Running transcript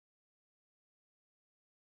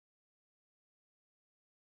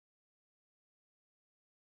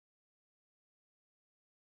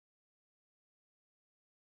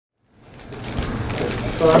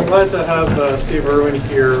So I'm glad to have Steve Erwin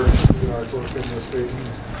here in our colloquium this week.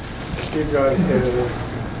 Steve got his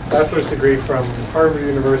bachelor's degree from Harvard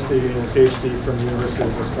University and a PhD from the University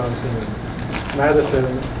of Wisconsin in Madison,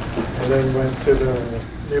 and then went to the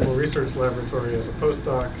Naval Research Laboratory as a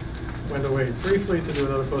postdoc, went away briefly to do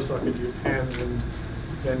another postdoc in Japan, and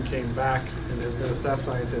then came back and has been a staff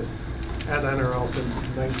scientist at NRL since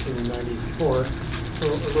 1994,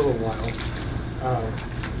 so a little while.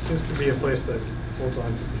 Seems to be a place that holds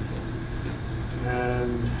on to people,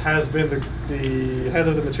 and has been the head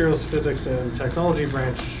of the materials physics and technology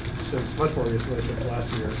branch since much more recently, since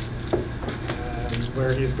last year, and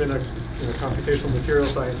where he's been a computational material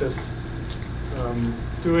scientist,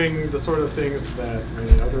 doing the sort of things that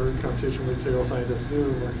many other computational material scientists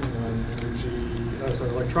do, working on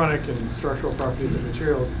electronic and structural properties of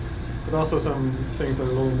materials, but also some things that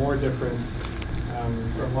are a little more different.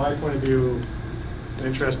 From my point of view, an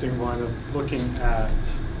interesting one of looking at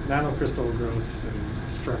nanocrystal growth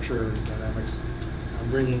and structure dynamics,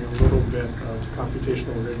 bringing a little bit of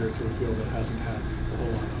computational rigor to a field that hasn't had a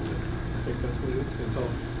whole lot of it. I think that's what it's been told.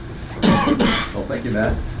 Well, thank you,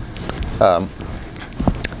 Matt.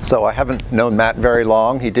 So I haven't known Matt very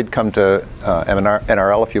long. He did come to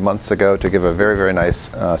NRL a few months ago to give a very, very nice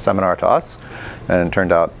seminar to us. And it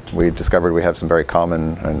turned out we discovered we have some very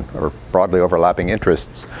common or broadly overlapping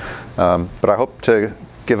interests. But I hope to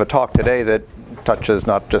give a talk today that touches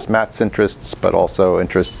not just Matt's interests, but also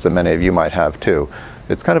interests that many of you might have too.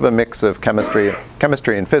 It's kind of a mix of chemistry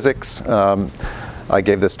and physics. I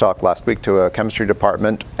gave this talk last week to a chemistry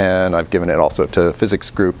department, and I've given it also to physics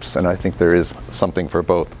groups, and I think there is something for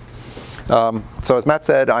both. So as Matt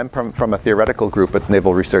said, I'm from a theoretical group at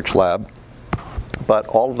Naval Research Lab, but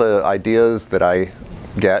all the ideas that I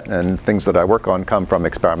get and things that I work on come from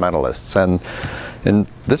experimentalists. And in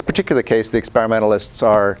this particular case, the experimentalists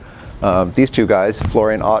are these two guys,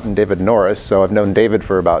 Florian Ott and David Norris. So I've known David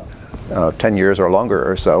for about 10 years or longer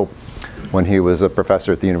or so, when he was a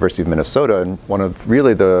professor at the University of Minnesota and one of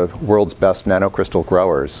really the world's best nanocrystal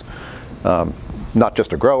growers. Not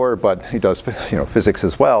just a grower, but he does physics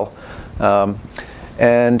as well.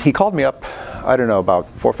 And he called me up, I don't know, about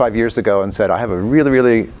 4 or 5 years ago and said, I have a really,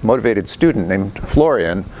 really motivated student named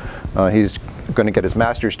Florian. He's going to get his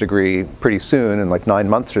master's degree pretty soon, in like 9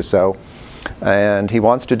 months or so. And he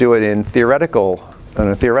wants to do it in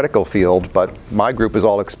a theoretical field, but my group is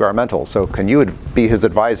all experimental. So can you be his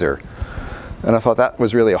advisor? And I thought that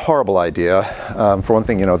was really a horrible idea. For one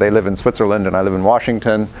thing, they live in Switzerland and I live in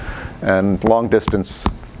Washington, and long distance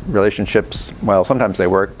relationships, well, sometimes they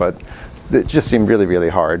work, but it just seemed really, really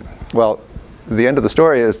hard. Well, the end of the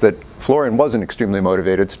story is that Florian was an extremely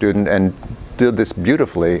motivated student and did this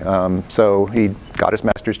beautifully. So he got his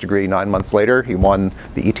master's degree 9 months later. He won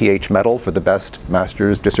the ETH medal for the best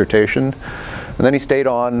master's dissertation. And then he stayed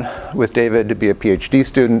on with David to be a PhD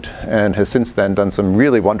student and has since then done some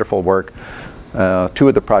really wonderful work. 2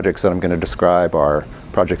 of the projects that I'm going to describe are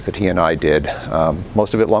projects that he and I did.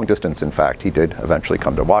 Most of it long distance, in fact. He did eventually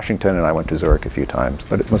come to Washington, and I went to Zurich a few times,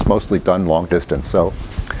 but it was mostly done long distance. So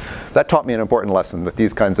that taught me an important lesson, that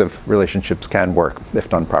these kinds of relationships can work if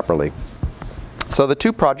done properly. So the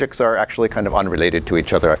 2 projects are actually kind of unrelated to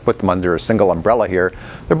each other. I've put them under a single umbrella here.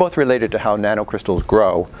 They're both related to how nanocrystals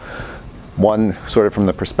grow. One sort of from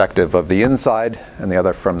the perspective of the inside, and the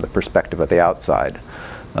other from the perspective of the outside.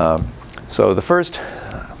 So the first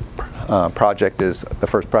project is the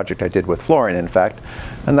first project I did with Florian, in fact,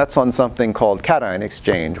 and that's on something called cation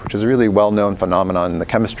exchange, which is a really well-known phenomenon in the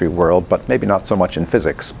chemistry world, but maybe not so much in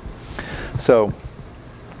physics. So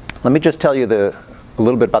let me just tell you a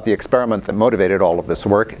little bit about the experiment that motivated all of this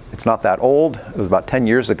work. It's not that old. It was about 10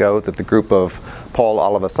 years ago that the group of Paul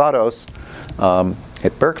Alivasados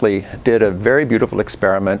at Berkeley did a very beautiful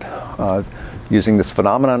experiment using this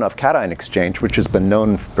phenomenon of cation exchange, which has been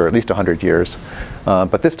known for at least 100 years,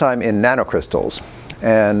 but this time in nanocrystals.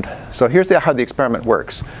 And so here's how the experiment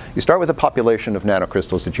works. You start with a population of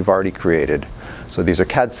nanocrystals that you've already created. So these are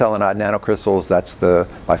CAD selenide nanocrystals. That's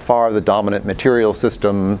by far the dominant material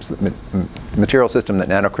system that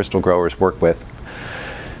nanocrystal growers work with.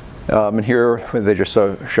 And here they just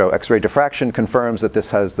show X-ray diffraction confirms that this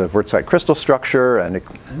has the Wurtzite crystal structure and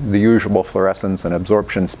the usual fluorescence and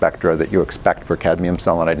absorption spectra that you expect for cadmium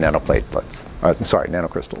selenide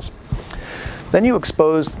nanocrystals. Then you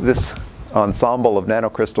expose this ensemble of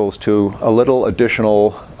nanocrystals to a little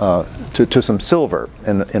additional, to some silver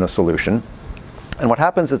in a solution. And what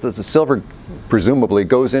happens is that the silver presumably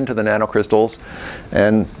goes into the nanocrystals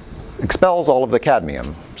and expels all of the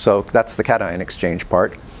cadmium. So that's the cation exchange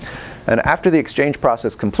part. And after the exchange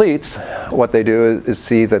process completes, what they do is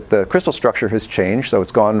see that the crystal structure has changed. So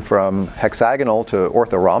it's gone from hexagonal to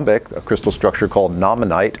orthorhombic, a crystal structure called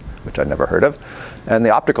nominite, which I'd never heard of. And the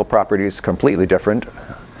optical properties are completely different.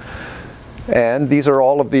 And these are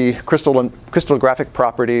all of the crystallographic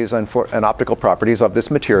properties and optical properties of this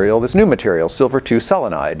material, this new material, silver 2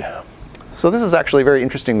 selenide. So this is actually a very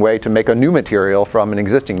interesting way to make a new material from an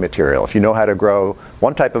existing material. If you know how to grow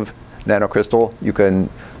one type of nanocrystal, you can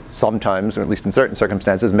sometimes, or at least in certain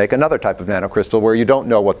circumstances, make another type of nanocrystal where you don't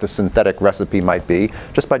know what the synthetic recipe might be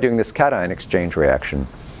just by doing this cation exchange reaction.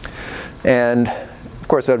 And of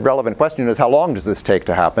course, a relevant question is how long does this take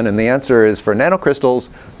to happen? And the answer is for nanocrystals,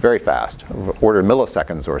 very fast, order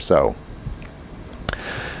milliseconds or so.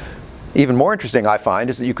 Even more interesting, I find,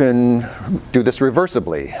 is that you can do this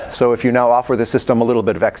reversibly. So if you now offer the system a little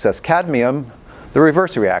bit of excess cadmium, the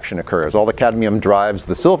reverse reaction occurs. All the cadmium drives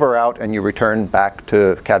the silver out, and you return back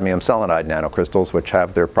to cadmium selenide nanocrystals, which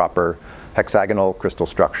have their proper hexagonal crystal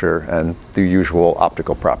structure and the usual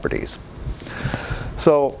optical properties.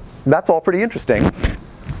 So that's all pretty interesting.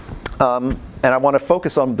 And I want to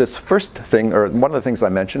focus on this first thing, or one of the things I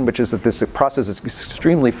mentioned, which is that this process is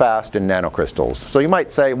extremely fast in nanocrystals. So you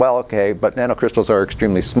might say, well, okay, but nanocrystals are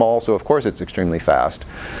extremely small, so of course it's extremely fast.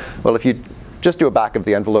 Well, if you just do a back of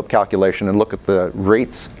the envelope calculation and look at the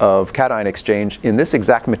rates of cation exchange in this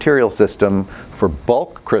exact material system for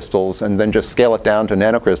bulk crystals and then just scale it down to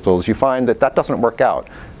nanocrystals, you find that that doesn't work out.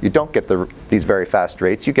 You don't get these very fast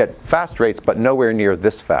rates. You get fast rates, but nowhere near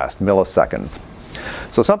this fast, milliseconds.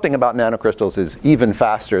 So something about nanocrystals is even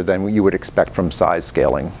faster than you would expect from size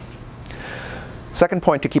scaling. Second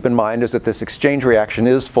point to keep in mind is that this exchange reaction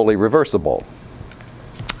is fully reversible.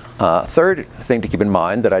 Third thing to keep in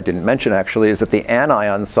mind that I didn't mention actually is that the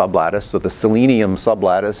anion sublattice, so the selenium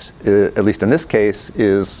sublattice, at least in this case,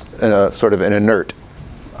 is sort of an inert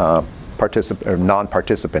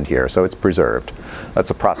non-participant here, so it's preserved. That's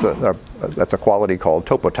a process. That's a quality called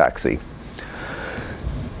topotaxy.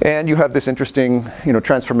 And you have this interesting,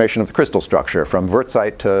 transformation of the crystal structure from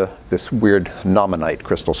wurtzite to this weird nominite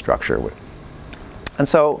crystal structure. And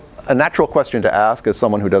so a natural question to ask as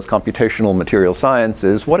someone who does computational material science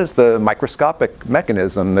is, what is the microscopic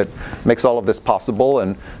mechanism that makes all of this possible,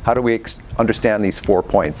 and how do we understand these 4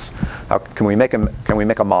 points? How can we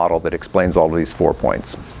make a model that explains all of these 4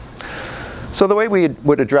 points? So the way we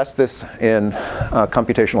would address this in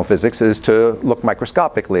computational physics is to look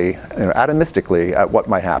microscopically, atomistically, at what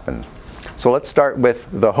might happen. So let's start with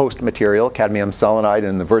the host material, cadmium selenide,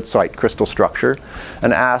 in the wurtzite crystal structure,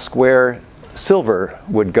 and ask where silver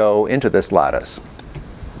would go into this lattice.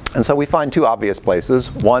 And so we find 2 obvious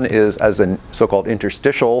places. One is as a so-called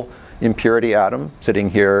interstitial impurity atom, sitting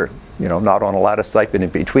here, not on a lattice site, but in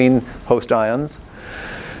between host ions.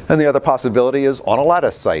 And the other possibility is on a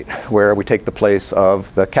lattice site, where we take the place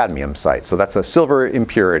of the cadmium site. So that's a silver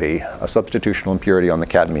impurity, a substitutional impurity on the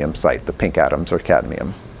cadmium site. The pink atoms are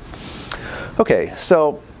cadmium. Okay,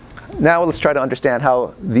 so now let's try to understand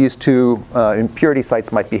how these 2 impurity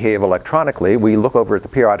sites might behave electronically. We look over at the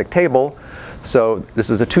periodic table. So this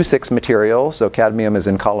is a 2,6 material. So cadmium is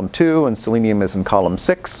in column 2 and selenium is in column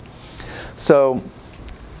 6. So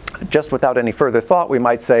just without any further thought, we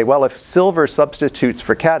might say, well, if silver substitutes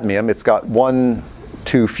for cadmium, it's got 1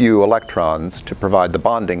 too few electrons to provide the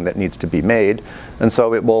bonding that needs to be made. And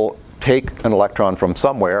so it will take an electron from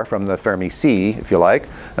somewhere, from the Fermi C, if you like.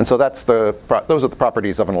 And so those are the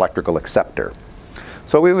properties of an electrical acceptor.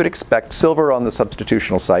 So we would expect silver on the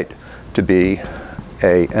substitutional site to be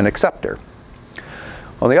an acceptor.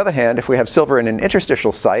 On the other hand, if we have silver in an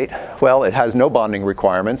interstitial site, well, it has no bonding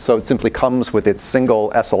requirements, so it simply comes with its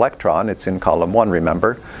single s electron. It's in column 1,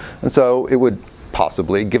 remember. And so it would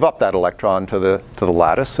possibly give up that electron to the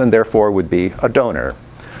lattice, and therefore would be a donor.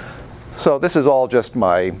 So this is all just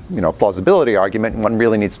my plausibility argument, and one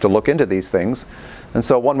really needs to look into these things. And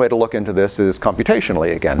so one way to look into this is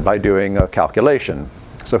computationally, again, by doing a calculation.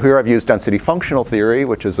 So here I've used density functional theory,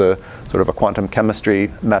 which is a sort of a quantum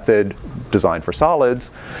chemistry method designed for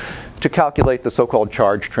solids, to calculate the so-called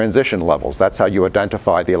charge transition levels. That's how you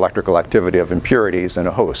identify the electrical activity of impurities in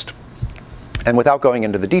a host. And without going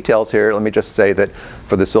into the details here, let me just say that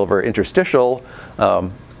for the silver interstitial,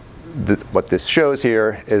 what this shows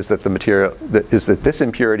here is that this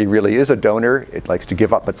impurity really is a donor. It likes to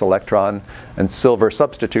give up its electron, and silver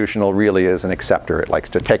substitutional really is an acceptor. It likes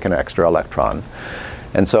to take an extra electron.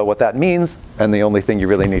 And so what that means, and the only thing you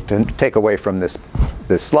really need to take away from this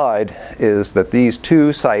slide, is that these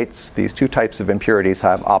 2 sites, these 2 types of impurities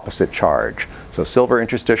have opposite charge. So silver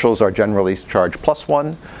interstitials are generally charged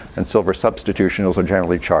 +1, and silver substitutionals are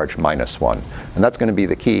generally charged -1. And that's going to be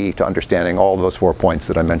the key to understanding all of those 4 points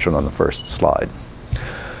that I mentioned on the first slide.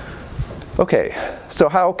 Okay, so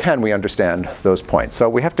how can we understand those points? So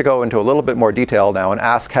we have to go into a little bit more detail now and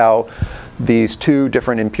ask how these two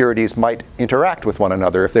different impurities might interact with one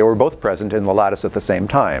another if they were both present in the lattice at the same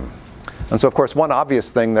time. And so, of course, one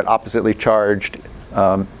obvious thing that oppositely charged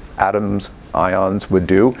atoms, ions, would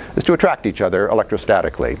do is to attract each other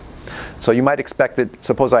electrostatically. So you might expect that,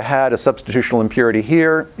 suppose I had a substitutional impurity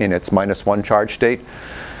here in its -1 charge state.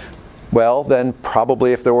 Well, then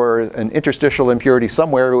probably if there were an interstitial impurity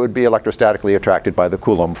somewhere, it would be electrostatically attracted by the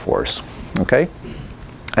Coulomb force. Okay?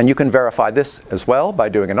 And you can verify this as well by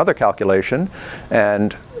doing another calculation.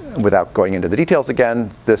 And without going into the details again,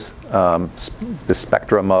 this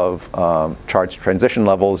spectrum of charge transition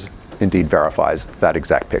levels indeed verifies that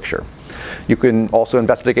exact picture. You can also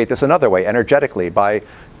investigate this another way, energetically, by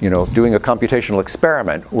doing a computational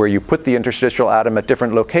experiment where you put the interstitial atom at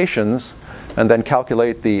different locations and then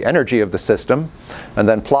calculate the energy of the system, and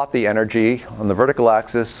then plot the energy on the vertical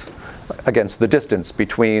axis against the distance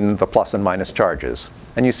between the plus and minus charges.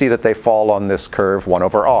 And you see that they fall on this curve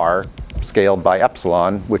 1/r, scaled by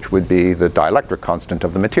epsilon, which would be the dielectric constant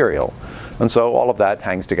of the material. And so all of that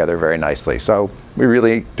hangs together very nicely. So we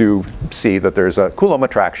really do see that there's a Coulomb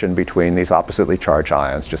attraction between these oppositely charged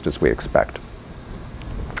ions, just as we expect.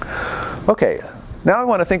 Okay, now I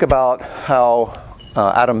want to think about how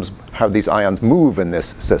these ions move in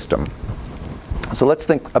this system. So let's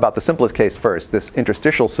think about the simplest case first, this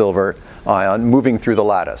interstitial silver ion moving through the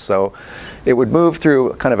lattice. So it would move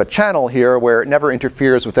through kind of a channel here where it never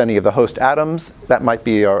interferes with any of the host atoms. That might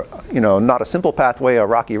be not a simple pathway, a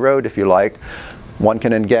rocky road if you like. One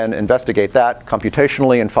can again investigate that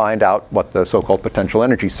computationally and find out what the so-called potential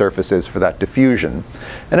energy surface is for that diffusion.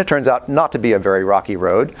 And it turns out not to be a very rocky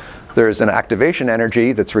road. There's an activation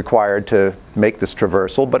energy that's required to make this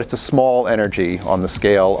traversal, but it's a small energy on the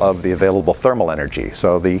scale of the available thermal energy.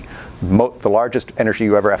 So the largest energy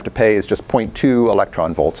you ever have to pay is just 0.2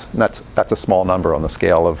 electron volts. And that's a small number on the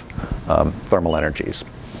scale of thermal energies.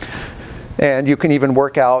 And you can even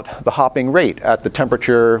work out the hopping rate at the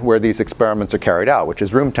temperature where these experiments are carried out, which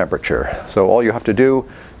is room temperature. So all you have to do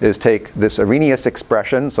is take this Arrhenius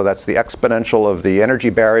expression, so that's the exponential of the energy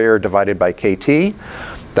barrier divided by kT.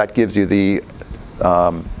 That gives you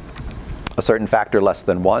a certain factor less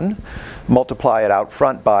than 1. Multiply it out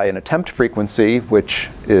front by an attempt frequency, which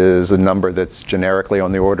is a number that's generically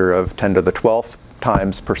on the order of 10 to the 12th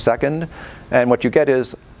times per second. And what you get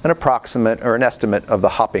is an approximate or an estimate of the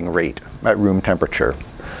hopping rate at room temperature.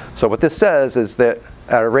 So what this says is that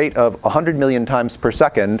at a rate of 100 million times per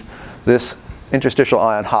second, this interstitial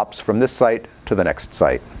ion hops from this site to the next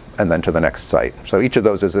site, and then to the next site. So each of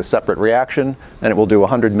those is a separate reaction, and it will do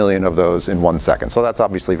 100 million of those in 1 second. So that's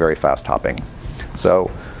obviously very fast hopping. So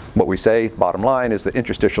what we say, bottom line, is that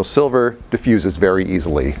interstitial silver diffuses very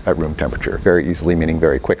easily at room temperature. Very easily meaning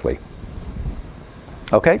very quickly.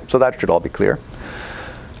 Okay, so that should all be clear.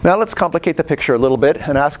 Now let's complicate the picture a little bit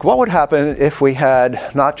and ask what would happen if we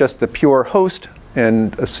had not just the pure host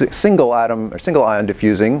and a single atom or single ion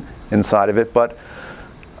diffusing inside of it, but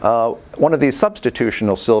one of these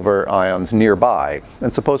substitutional silver ions nearby.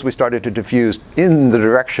 And suppose we started to diffuse in the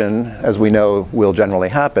direction, as we know will generally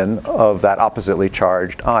happen, of that oppositely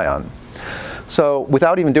charged ion. So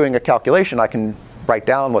without even doing a calculation, I can write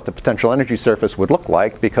down what the potential energy surface would look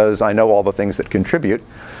like because I know all the things that contribute.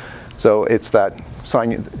 So it's that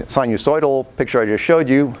sinusoidal picture I just showed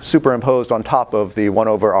you superimposed on top of the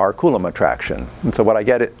 1/r Coulomb attraction. And so what I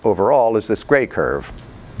get overall is this gray curve.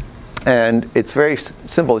 And it's very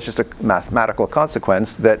simple. It's just a mathematical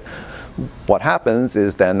consequence that what happens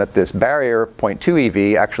is then that this barrier 0.2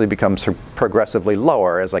 eV actually becomes progressively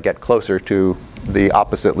lower as I get closer to the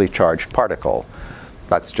oppositely charged particle.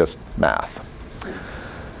 That's just math.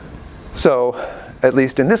 So at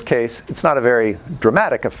least in this case, it's not a very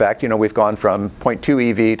dramatic effect. We've gone from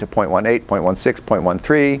 0.2 eV to 0.18, 0.16,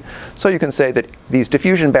 0.13. So you can say that these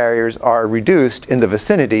diffusion barriers are reduced in the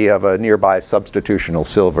vicinity of a nearby substitutional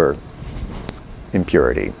silver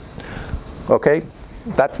impurity. Okay,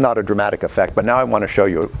 that's not a dramatic effect, but now I want to show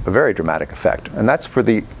you a very dramatic effect. And that's for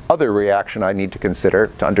the other reaction I need to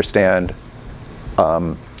consider to understand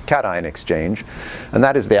cation exchange. And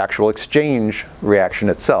that is the actual exchange reaction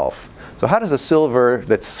itself. So how does a silver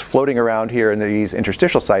that's floating around here in these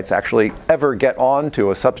interstitial sites actually ever get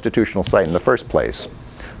onto a substitutional site in the first place?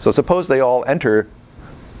 So suppose they all enter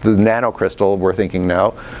the nanocrystal, we're thinking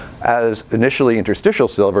now, as initially interstitial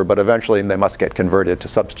silver, but eventually they must get converted to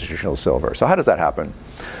substitutional silver. So how does that happen?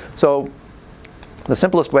 So The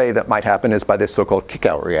simplest way that might happen is by this so-called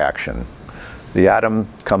kick-out reaction. The atom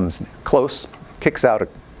comes close, kicks out a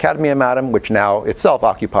cadmium atom, which now itself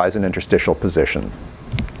occupies an interstitial position.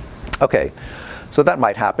 Okay, so that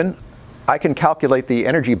might happen. I can calculate the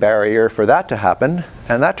energy barrier for that to happen,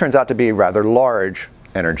 and that turns out to be rather large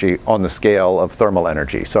energy on the scale of thermal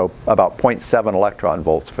energy. So about 0.7 electron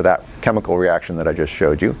volts for that chemical reaction that I just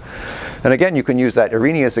showed you. And again, you can use that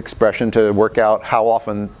Arrhenius expression to work out how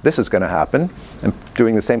often this is going to happen. And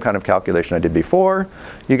doing the same kind of calculation I did before,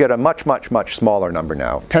 you get a much, much, much smaller number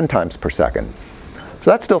now, 10 times per second.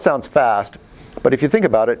 So that still sounds fast, but if you think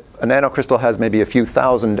about it, a nanocrystal has maybe a few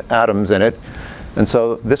thousand atoms in it. And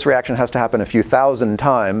so this reaction has to happen a few thousand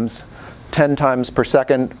times, 10 times per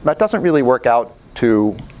second. That doesn't really work out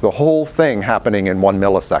to the whole thing happening in 1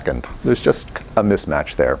 millisecond. There's just a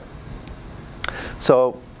mismatch there.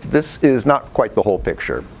 So this is not quite the whole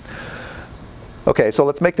picture. Okay, so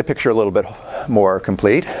let's make the picture a little bit more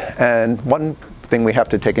complete. And one thing we have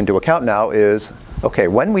to take into account now is, okay,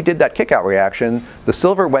 when we did that kick-out reaction, the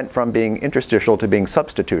silver went from being interstitial to being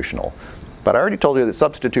substitutional. But I already told you that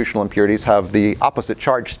substitutional impurities have the opposite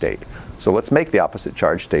charge state. So let's make the opposite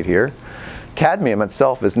charge state here. Cadmium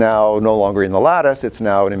itself is now no longer in the lattice. It's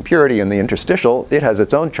now an impurity in the interstitial. It has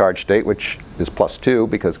its own charge state, which is +2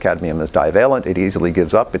 because cadmium is divalent. It easily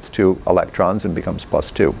gives up its 2 electrons and becomes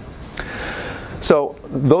 +2. So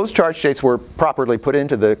those charge states were properly put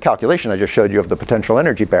into the calculation I just showed you of the potential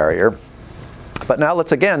energy barrier. But now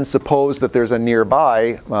let's again suppose that there's a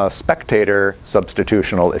nearby spectator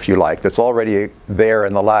substitutional, if you like, that's already there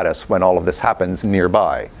in the lattice when all of this happens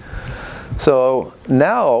nearby. So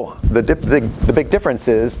now the big difference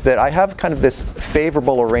is that I have kind of this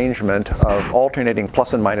favorable arrangement of alternating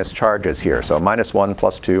plus and minus charges here. So -1,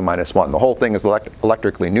 +2, -1. The whole thing is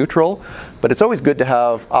electrically neutral, but it's always good to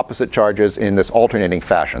have opposite charges in this alternating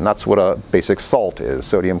fashion. That's what a basic salt is.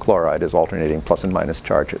 Sodium chloride is alternating plus and minus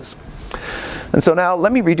charges. And so now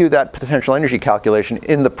let me redo that potential energy calculation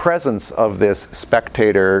in the presence of this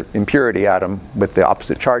spectator impurity atom with the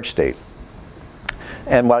opposite charge state.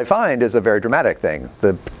 And what I find is a very dramatic thing.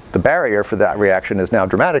 The barrier for that reaction is now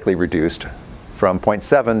dramatically reduced from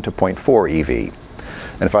 0.7 to 0.4 eV.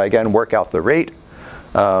 And if I again work out the rate,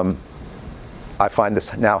 I find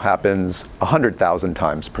this now happens 100,000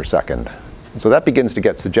 times per second. So that begins to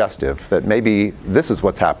get suggestive that maybe this is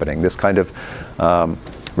what's happening, this kind of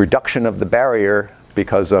reduction of the barrier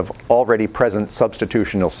because of already present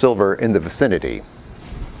substitutional silver in the vicinity.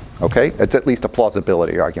 Okay, it's at least a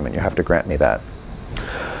plausibility argument. You have to grant me that.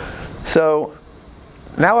 So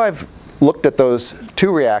now I've looked at those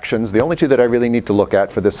 2 reactions, the only 2 that I really need to look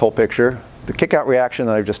at for this whole picture, the kick-out reaction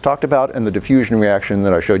that I've just talked about and the diffusion reaction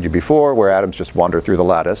that I showed you before, where atoms just wander through the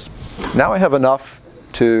lattice. Now I have enough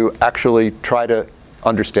to actually try to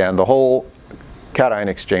understand the whole cation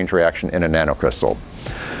exchange reaction in a nanocrystal.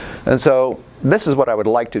 And so this is what I would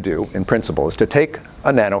like to do in principle, is to take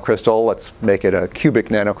a nanocrystal, let's make it a cubic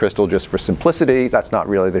nanocrystal just for simplicity. That's not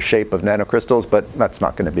really the shape of nanocrystals, but that's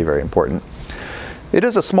not going to be very important. It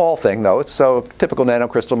is a small thing though, so a typical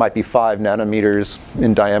nanocrystal might be 5 nanometers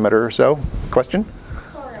in diameter or so. Question?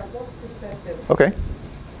 Sorry, I lost perspective. Okay.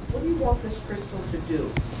 What do you want this crystal to do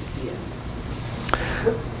at the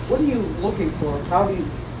end? What are you looking for? How do you,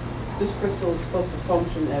 this crystal is supposed to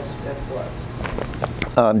function as what?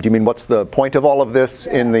 Do you mean what's the point of all of this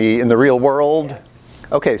in the real world? Yes.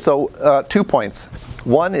 Okay, so 2 points.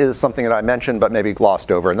 One is something that I mentioned but maybe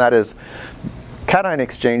glossed over, and that is cation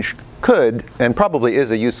exchange could and probably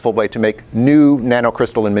is a useful way to make new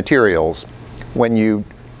nanocrystalline materials when you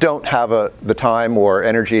don't have the time or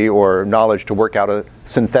energy or knowledge to work out a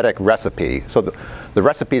synthetic recipe. So the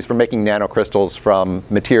recipes for making nanocrystals from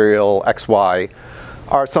material XY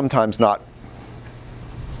are sometimes not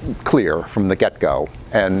clear from the get-go,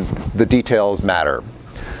 and the details matter.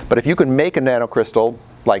 But if you can make a nanocrystal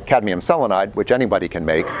like cadmium selenide, which anybody can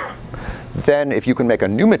make, then if you can make a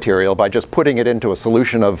new material by just putting it into a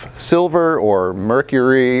solution of silver or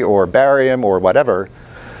mercury or barium or whatever,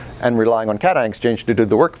 and relying on cation exchange to do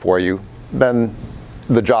the work for you, then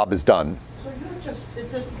the job is done. So you're just,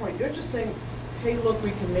 at this point, you're just saying, hey, look, we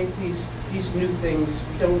can make these new things.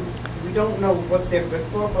 We don't know what they're good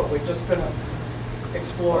for, but we're just going to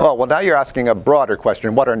explore. Oh, well, now you're asking a broader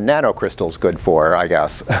question. What are nanocrystals good for, I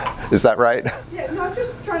guess? Is that right? Yeah, no, I'm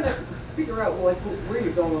just trying to figure out like where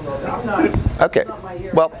you're going with all that. I'm not, okay. not my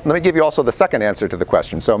area. Well, let me give you also the second answer to the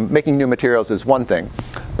question. So making new materials is one thing.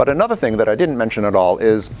 But another thing that I didn't mention at all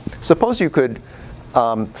is, suppose you could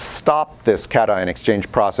stop this cation exchange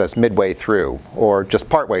process midway through, or just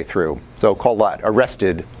partway through. So call that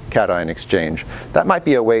arrested cation exchange. That might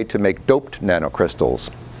be a way to make doped nanocrystals.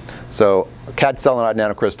 So a CAD selenide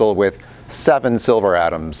nanocrystal with 7 silver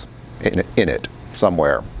atoms in it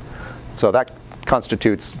somewhere. So that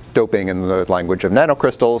constitutes doping in the language of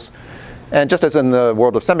nanocrystals. And just as in the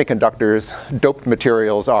world of semiconductors, doped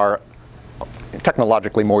materials are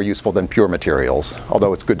technologically more useful than pure materials,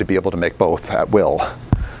 although it's good to be able to make both at will.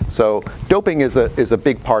 So doping is a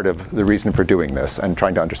big part of the reason for doing this and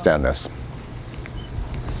trying to understand this.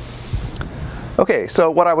 Okay, so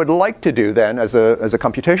what I would like to do then as a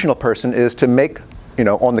computational person is to make,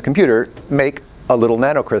 on the computer, make a little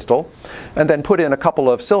nanocrystal and then put in a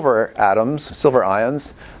couple of silver atoms, silver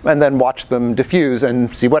ions, and then watch them diffuse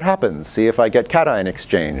and see what happens, see if I get cation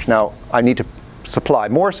exchange. Now, I need to supply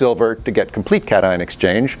more silver to get complete cation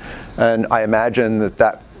exchange, and I imagine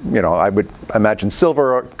that I would imagine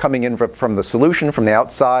silver coming in from the solution from the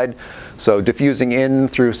outside, so diffusing in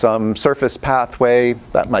through some surface pathway.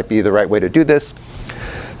 That might be the right way to do this.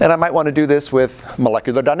 And I might want to do this with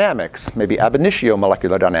molecular dynamics, maybe ab initio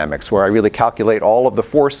molecular dynamics, where I really calculate all of the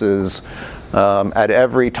forces at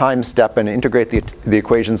every time step and integrate the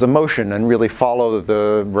equations of motion and really follow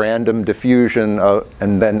the random diffusion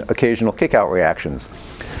and then occasional kick-out reactions.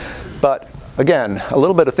 But again, a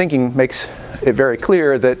little bit of thinking makes it very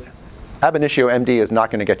clear that ab initio MD is not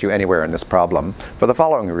going to get you anywhere in this problem for the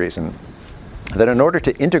following reason. That in order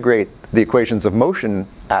to integrate the equations of motion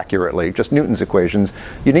accurately, just Newton's equations,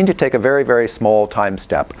 you need to take a very, very small time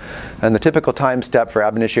step. And the typical time step for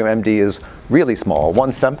ab initio MD is really small,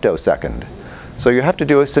 1 femtosecond. So you have to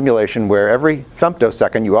do a simulation where every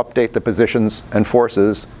femtosecond you update the positions and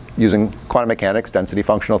forces using quantum mechanics, density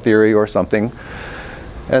functional theory or something,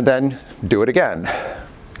 and then do it again.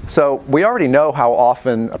 So we already know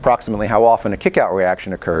approximately how often a kick-out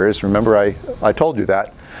reaction occurs. Remember I told you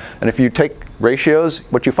that. And if you take ratios,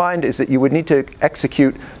 what you find is that you would need to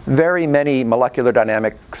execute very many molecular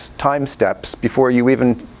dynamics time steps before you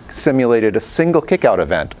even simulated a single kick-out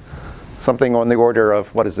event. Something on the order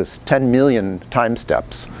of, 10 million time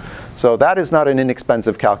steps. So that is not an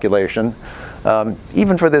inexpensive calculation,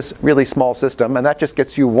 even for this really small system, and that just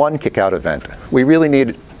gets you 1 kick-out event. We really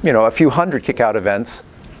need, a few hundred kick-out events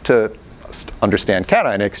to understand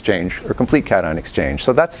cation exchange or complete cation exchange.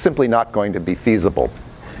 So that's simply not going to be feasible.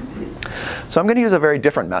 So I'm going to use a very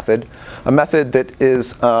different method, a method that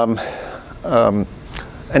is, in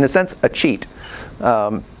a sense, a cheat,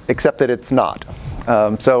 except that it's not.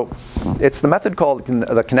 So it's the method called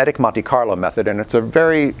the kinetic Monte Carlo method, and it's a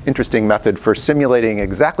very interesting method for simulating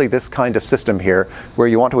exactly this kind of system here, where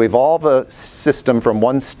you want to evolve a system from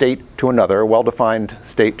one state to another, a well-defined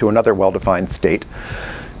state to another well-defined state,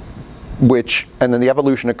 and then the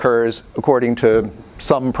evolution occurs according to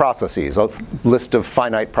some processes, a list of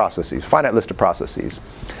finite processes, finite list of processes.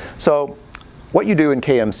 So what you do in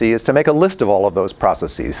KMC is to make a list of all of those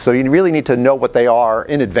processes. So you really need to know what they are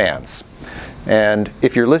in advance. And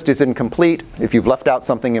if your list is incomplete, if you've left out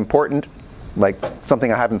something important, like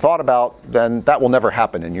something I haven't thought about, then that will never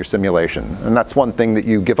happen in your simulation. And that's one thing that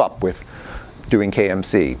you give up with doing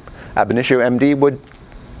KMC. Ab initio MD would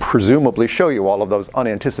presumably show you all of those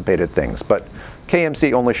unanticipated things, but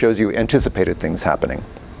KMC only shows you anticipated things happening.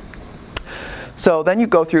 So then you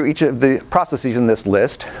go through each of the processes in this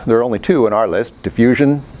list. There are only 2 in our list,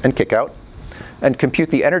 diffusion and kickout, and compute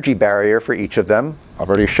the energy barrier for each of them. I've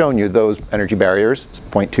already shown you those energy barriers. It's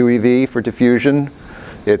 0.2 eV for diffusion,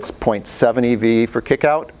 it's 0.7 eV for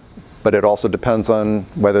kickout, but it also depends on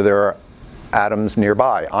whether there are atoms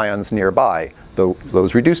nearby, ions nearby.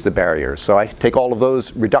 Those reduce the barriers. So I take all of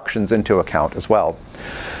those reductions into account as well.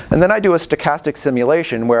 And then I do a stochastic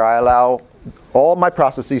simulation where I allow all my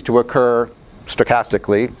processes to occur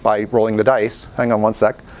stochastically by rolling the dice. Hang on one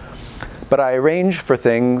sec. But I arrange for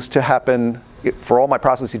things to happen, for all my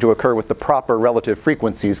processes to occur with the proper relative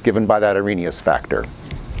frequencies given by that Arrhenius factor.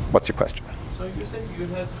 What's your question? So you said you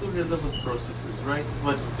had 2 relevant processes, right?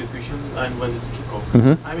 One is diffusion and one is kickoff.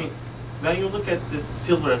 Mm-hmm. I mean, when you look at this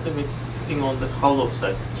silver atom, it's sitting on the hollow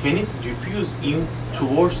side. Can it diffuse in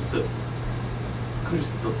towards the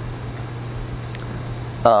crystal?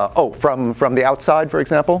 From the outside, for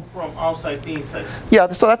example? From outside to inside.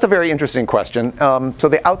 Yeah, so that's a very interesting question. So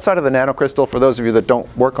the outside of the nanocrystal, for those of you that don't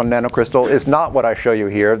work on nanocrystal, is not what I show you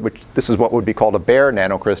here, which this is what would be called a bare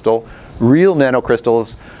nanocrystal. Real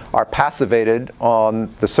nanocrystals are passivated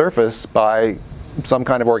on the surface by some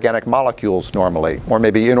kind of organic molecules normally, or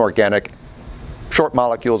maybe inorganic short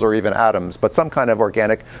molecules or even atoms, but some kind of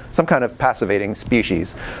organic, some kind of passivating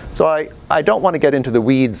species. So I don't want to get into the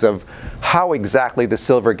weeds of how exactly the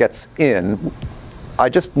silver gets in. I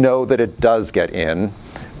just know that it does get in,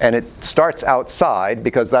 and it starts outside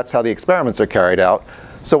because that's how the experiments are carried out.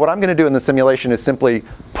 So what I'm going to do in the simulation is simply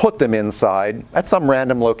put them inside at some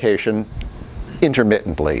random location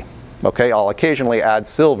intermittently. Okay, I'll occasionally add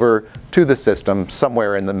silver to the system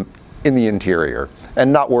somewhere in the interior,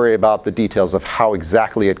 and not worry about the details of how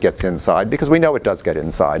exactly it gets inside, because we know it does get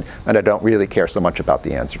inside, and I don't really care so much about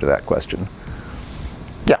the answer to that question.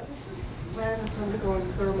 Yeah? This is lattice undergoing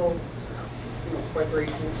thermal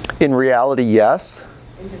vibrations. In reality, yes.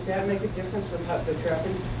 And does that make a difference with how the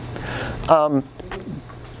trapping?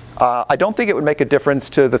 I don't think it would make a difference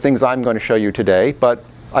to the things I'm going to show you today, but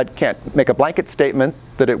I can't make a blanket statement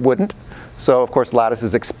that it wouldn't. So, of course,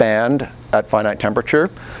 lattices expand at finite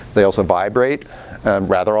temperature. They also vibrate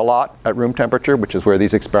rather a lot at room temperature, which is where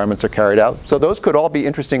these experiments are carried out. So those could all be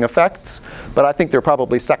interesting effects, but I think they're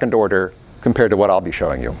probably second order compared to what I'll be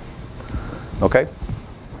showing you. Okay?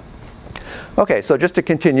 Okay, so just to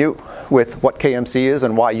continue with what KMC is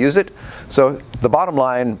and why use it. So the bottom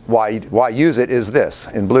line, why use it, is this,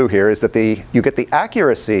 in blue here, is that you get the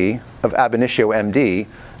accuracy of ab initio MD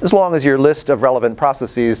as long as your list of relevant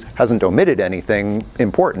processes hasn't omitted anything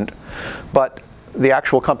important. But the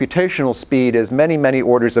actual computational speed is many, many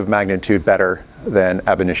orders of magnitude better than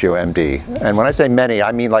ab initio MD. And when I say many,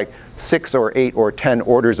 I mean like 6 or 8 or 10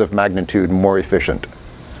 orders of magnitude more efficient.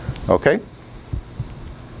 Okay?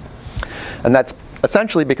 And that's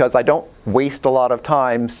essentially because I don't waste a lot of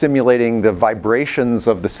time simulating the vibrations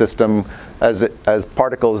of the system as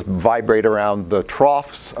particles vibrate around the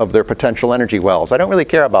troughs of their potential energy wells. I don't really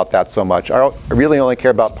care about that so much. I really only care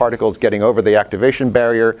about particles getting over the activation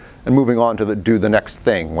barrier and moving on to do the next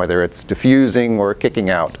thing, whether it's diffusing or kicking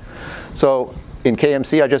out. So in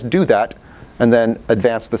KMC, I just do that and then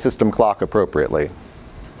advance the system clock appropriately.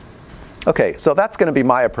 Okay, so that's going to be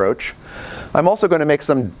my approach. I'm also going to make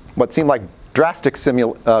some what seem like drastic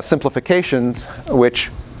simplifications,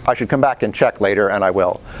 which I should come back and check later, and I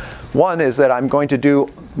will. One is that I'm going to do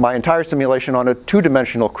my entire simulation on a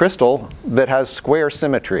two-dimensional crystal that has square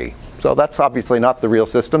symmetry. So that's obviously not the real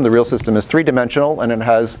system. The real system is three-dimensional, and it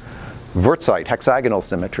has Wurtzite, hexagonal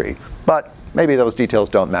symmetry. But maybe those details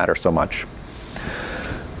don't matter so much.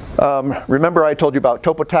 Remember I told you about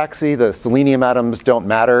topotaxy. The selenium atoms don't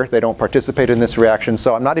matter. They don't participate in this reaction,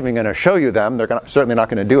 so I'm not even going to show you them. They're certainly not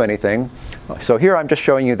going to do anything. So here I'm just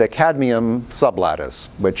showing you the cadmium sublattice,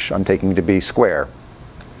 which I'm taking to be square.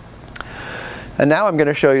 And now I'm going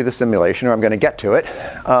to show you the simulation, or I'm going to get to it.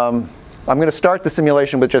 I'm going to start the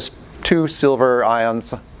simulation with just 2 silver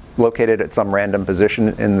ions located at some random position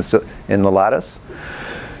in the lattice.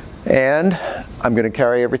 And I'm going to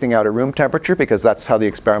carry everything out at room temperature because that's how the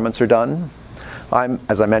experiments are done.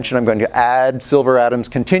 As I mentioned, I'm going to add silver atoms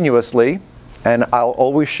continuously, and I'll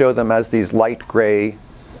always show them as these light gray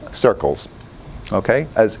circles, okay,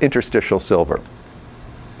 as interstitial silver.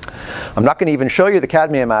 I'm not going to even show you the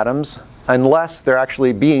cadmium atoms unless they're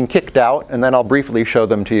actually being kicked out, and then I'll briefly show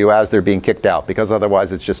them to you as they're being kicked out, because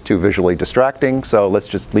otherwise it's just too visually distracting. So let's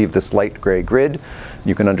just leave this light gray grid.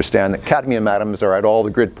 You can understand that cadmium atoms are at all the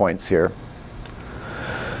grid points here.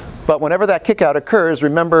 But whenever that kickout occurs,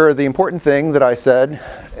 remember the important thing that I said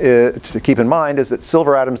to keep in mind is that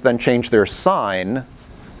silver atoms then change their sign,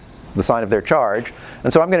 the sign of their charge.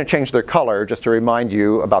 And so I'm going to change their color just to remind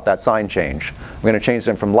you about that sign change. I'm going to change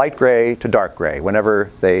them from light gray to dark gray whenever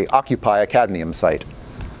they occupy a cadmium site.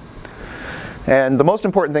 And the most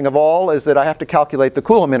important thing of all is that I have to calculate the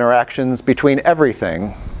Coulomb interactions between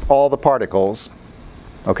everything, all the particles.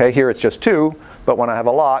 Okay, here it's just 2, but when I have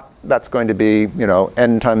a lot, that's going to be,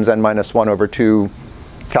 n times n minus 1 over 2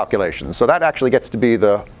 calculations. So that actually gets to be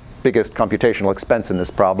the biggest computational expense in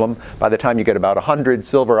this problem. By the time you get about 100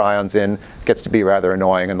 silver ions in, it gets to be rather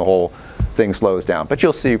annoying and the whole thing slows down. But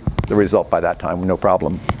you'll see the result by that time, no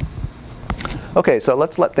problem. Okay, so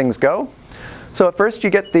let's let things go. So at first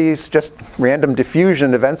you get these just random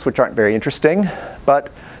diffusion events, which aren't very interesting.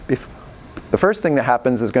 But the first thing that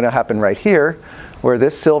happens is going to happen right here, where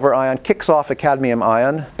this silver ion kicks off a cadmium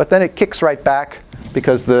ion, but then it kicks right back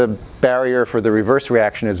because the barrier for the reverse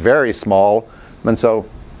reaction is very small, and so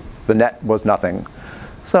the net was nothing.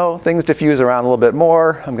 So things diffuse around a little bit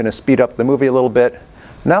more. I'm going to speed up the movie a little bit.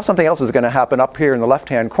 Now something else is going to happen up here in the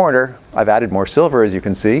left-hand corner. I've added more silver, as you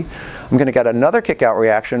can see. I'm going to get another kick-out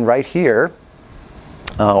reaction right here.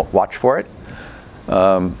 Watch for it.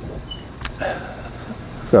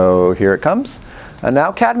 So here it comes. And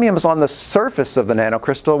now cadmium is on the surface of the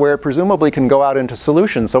nanocrystal where it presumably can go out into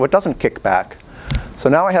solution, so it doesn't kick back. So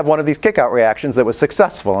now I have one of these kick-out reactions that was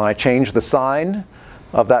successful, and I changed the sign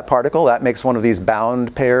of that particle. That makes one of these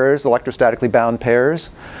bound pairs, electrostatically bound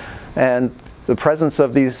pairs. And the presence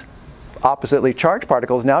of these oppositely charged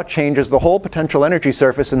particles now changes the whole potential energy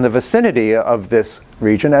surface in the vicinity of this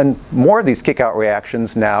region, and more of these kick-out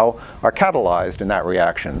reactions now are catalyzed in that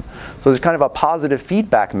reaction. So there's kind of a positive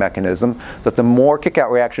feedback mechanism that the more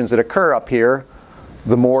kick-out reactions that occur up here,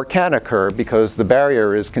 the more can occur because the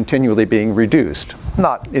barrier is continually being reduced.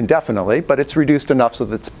 Not indefinitely, but it's reduced enough so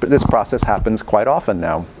that this process happens quite often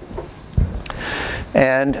now.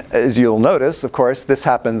 And as you'll notice, of course, this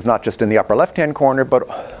happens not just in the upper left-hand corner, but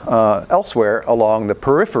elsewhere along the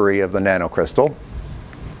periphery of the nanocrystal.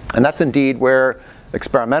 And that's indeed where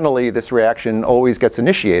experimentally this reaction always gets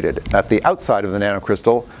initiated, at the outside of the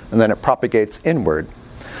nanocrystal, and then it propagates inward.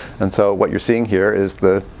 And so what you're seeing here is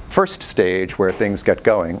the first stage where things get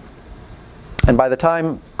going. And by the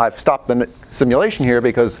time I've stopped the simulation here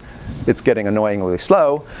because it's getting annoyingly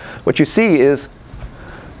slow, what you see is,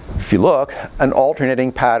 if you look, an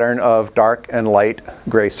alternating pattern of dark and light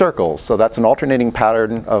gray circles. So that's an alternating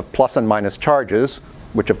pattern of plus and minus charges,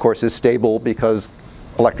 which of course is stable because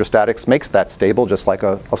electrostatics makes that stable just like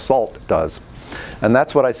a salt does. And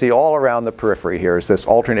that's what I see all around the periphery here, is this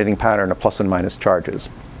alternating pattern of plus and minus charges.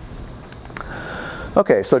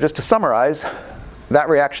 Okay, so just to summarize, that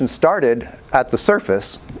reaction started at the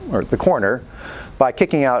surface, or the corner, by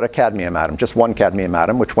kicking out a cadmium atom, just one cadmium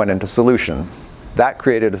atom, which went into solution. That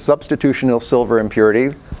created a substitutional silver impurity,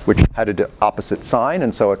 which had an opposite sign,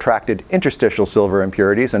 and so attracted interstitial silver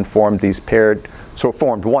impurities and formed these paired, so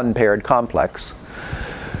formed one paired complex.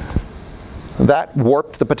 That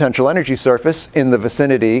warped the potential energy surface in the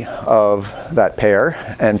vicinity of that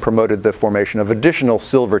pair and promoted the formation of additional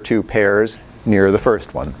silver 2 pairs near the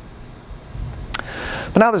first one.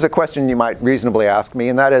 But now there's a question you might reasonably ask me,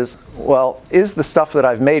 and that is, well, is the stuff that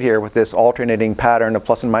I've made here with this alternating pattern of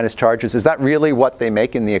plus and minus charges, is that really what they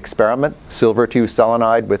make in the experiment? Silver 2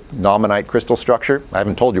 selenide with nominite crystal structure? I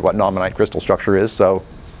haven't told you what nominite crystal structure is, so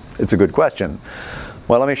it's a good question.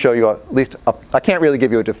 Well, let me show you at least, I can't really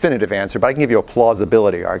give you a definitive answer, but I can give you a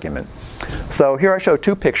plausibility argument. So here I show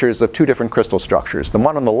 2 pictures of 2 different crystal structures. The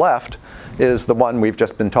one on the left is the one we've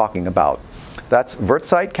just been talking about. That's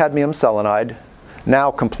wurtzite cadmium selenide,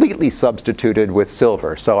 now completely substituted with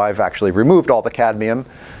silver. So I've actually removed all the cadmium,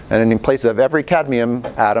 and in place of every cadmium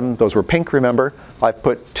atom, those were pink, remember, I've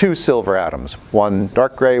put 2 silver atoms, one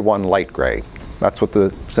dark gray, one light gray. That's what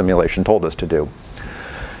the simulation told us to do.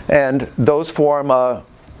 And those form a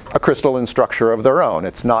crystalline structure of their own.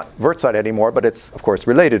 It's not wurtzite anymore, but it's of course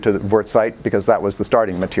related to the wurtzite because that was the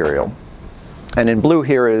starting material. And in blue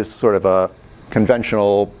here is sort of a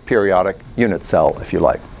conventional periodic unit cell, if you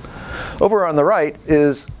like. Over on the right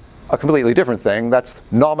is a completely different thing. That's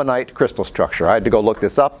nominite crystal structure. I had to go look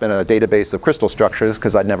this up in a database of crystal structures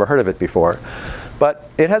because I'd never heard of it before. But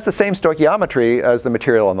it has the same stoichiometry as the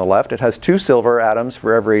material on the left. It has 2 silver atoms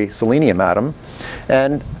for every selenium atom.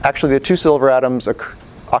 And actually the 2 silver atoms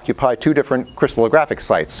occupy 2 different crystallographic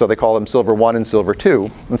sites. So they call them silver 1 and silver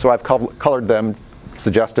 2. And so I've colored them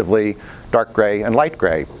suggestively dark gray and light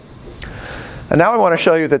gray. And now I want to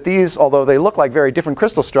show you that these, although they look like very different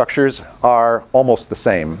crystal structures, are almost the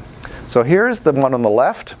same. So here's the one on the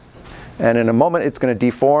left, and in a moment it's going to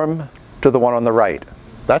deform to the one on the right.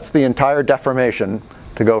 That's the entire deformation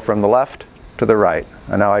to go from the left to the right.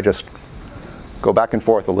 And now I just go back and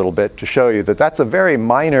forth a little bit to show you that that's a very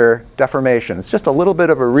minor deformation. It's just a little bit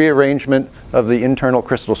of a rearrangement of the internal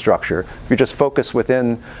crystal structure. If you just focus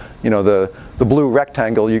within, the blue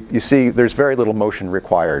rectangle, you see there's very little motion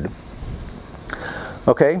required.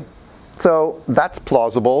 Okay, so that's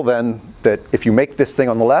plausible then, that if you make this thing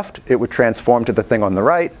on the left, it would transform to the thing on the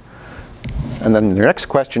right. And then the next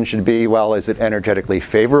question should be, well, is it energetically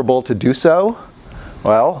favorable to do so?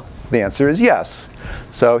 Well, the answer is yes.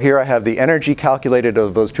 So here I have the energy calculated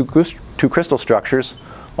of those two crystal structures.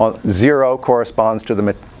 0 corresponds to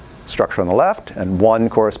the structure on the left, and 1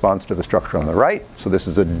 corresponds to the structure on the right. So this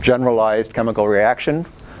is a generalized chemical reaction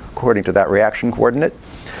according to that reaction coordinate.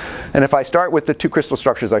 And if I start with the 2 crystal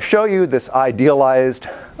structures I show you, this idealized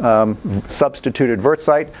substituted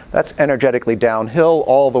wurtzite, that's energetically downhill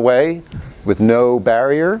all the way with no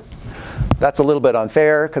barrier. That's a little bit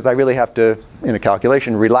unfair because I really have to, in a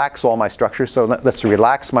calculation, relax all my structures. So let's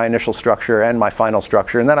relax my initial structure and my final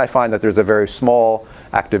structure. And then I find that there's a very small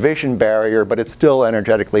activation barrier, but it's still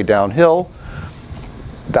energetically downhill.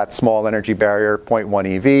 That small energy barrier,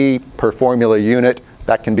 0.1 EV per formula unit,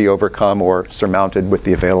 that can be overcome or surmounted with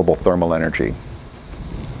the available thermal energy.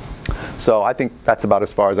 So I think that's about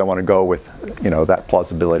as far as I want to go with that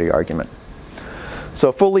plausibility argument.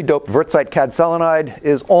 So fully doped wurtzite cad selenide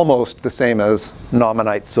is almost the same as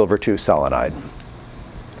nominite silver 2 selenide.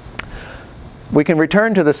 we can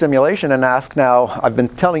return to the simulation and ask now, I've been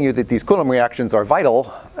telling you that these Coulomb reactions are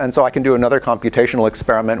vital, and so I can do another computational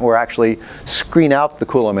experiment where I actually screen out the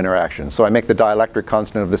Coulomb interaction. So I make the dielectric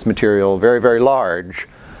constant of this material very, very large.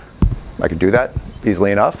 I could do that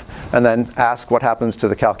easily enough, and then ask what happens to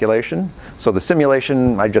the calculation. So the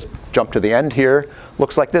simulation, I just jump to the end here,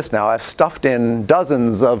 looks like this now. I've stuffed in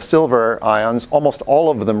dozens of silver ions. Almost all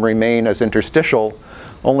of them remain as interstitial.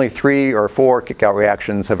 Only 3 or 4 kickout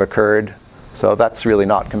reactions have occurred. So that's really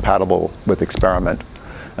not compatible with experiment.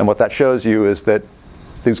 And what that shows you is that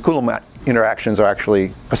these Coulomb interactions are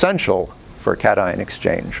actually essential for cation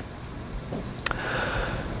exchange.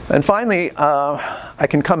 And finally, I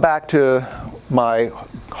can come back to my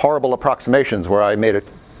horrible approximations where I made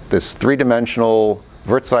this 3-dimensional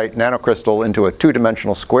Wurtzite nanocrystal into a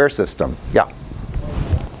 2-dimensional square system. Yeah?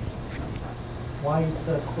 Why it's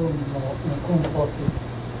a Coulomb force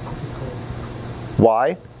is critical?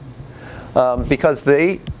 Why? Because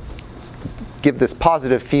they give this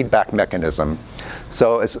positive feedback mechanism.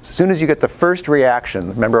 So as soon as you get the first reaction,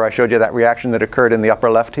 remember I showed you that reaction that occurred in the upper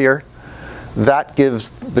left here? That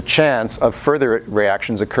gives the chance of further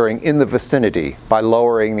reactions occurring in the vicinity by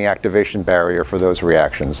lowering the activation barrier for those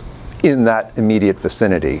reactions in that immediate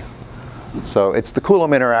vicinity. So it's the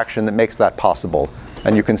Coulomb interaction that makes that possible.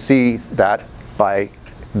 And you can see that by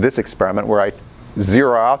this experiment where I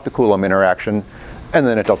zero out the Coulomb interaction and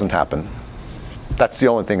then it doesn't happen. That's the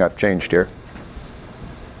only thing I've changed here.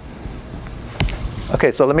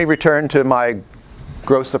 Okay, so let me return to my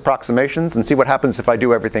gross approximations and see what happens if I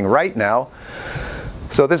do everything right now.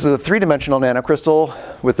 So this is a 3-dimensional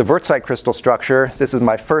nanocrystal with the Wurtzite crystal structure. This is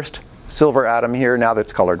my first silver atom here, now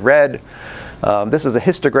that's colored red. This is a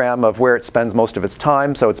histogram of where it spends most of its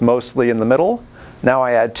time, so it's mostly in the middle. Now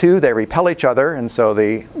I add 2, they repel each other, and so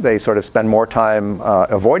they sort of spend more time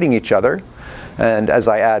avoiding each other. And as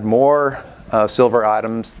I add more silver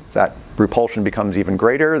atoms, that repulsion becomes even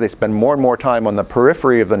greater. They spend more and more time on the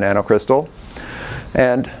periphery of the nanocrystal.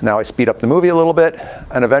 And now I speed up the movie a little bit,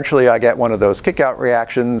 and eventually I get one of those kickout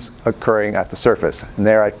reactions occurring at the surface. And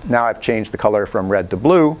there, now I've changed the color from red to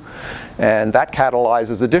blue, and that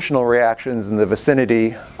catalyzes additional reactions in the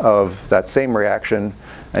vicinity of that same reaction,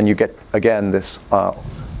 and you get, again, this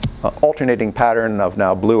alternating pattern of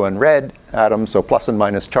now blue and red atoms, so plus and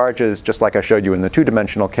minus charges, just like I showed you in the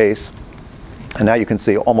 2-dimensional case. And now you can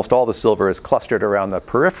see almost all the silver is clustered around the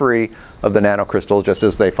periphery of the nanocrystal, just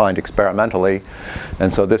as they find experimentally.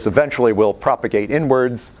 And so this eventually will propagate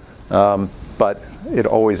inwards, but it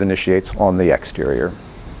always initiates on the exterior.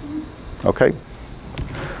 Okay?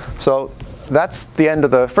 So that's the end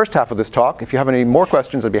of the first half of this talk. If you have any more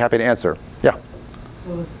questions, I'd be happy to answer. Yeah?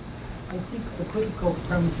 So I think the critical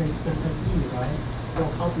parameter is delta E, right? So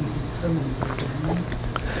how do you determine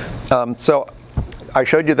delta E? So I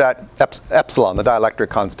showed you that epsilon, the dielectric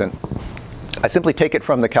constant. I simply take it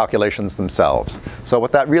from the calculations themselves. So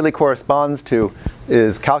what that really corresponds to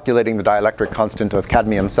is calculating the dielectric constant of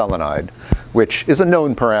cadmium selenide, which is a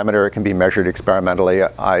known parameter. It can be measured experimentally.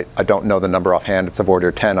 I don't know the number offhand. It's of order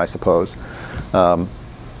 10, I suppose.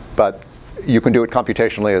 But you can do it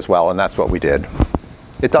computationally as well, and that's what we did.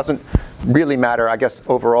 It doesn't really matter. I guess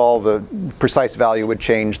overall the precise value would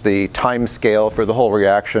change the time scale for the whole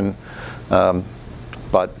reaction.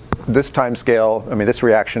 But this time scale, I mean, this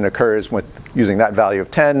reaction occurs with using that value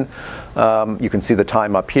of 10. You can see the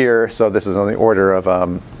time up here. So this is on the order of,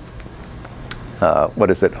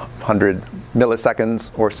 what is it, 100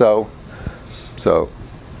 milliseconds or so. So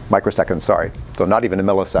microseconds, sorry. So not even a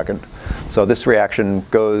millisecond. So this reaction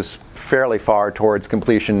goes fairly far towards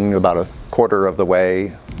completion, about a quarter of the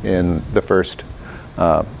way in the first,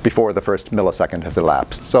 before the first millisecond has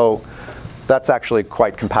elapsed. So that's actually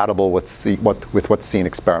quite compatible with what's seen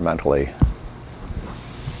experimentally.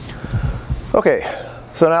 Okay,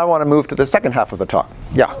 so now I want to move to the second half of the talk.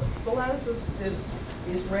 Yeah? The lattice is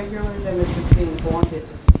regular, then it's being bonded. It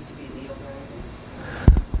doesn't need to be annealed or anything?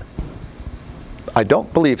 I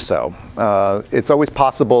don't believe so. It's always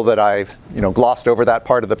possible that I've glossed over that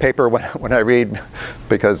part of the paper when I read,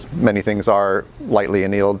 because many things are lightly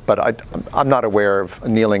annealed, but I'm not aware of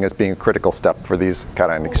annealing as being a critical step for these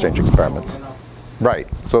cation exchange experiments. Right.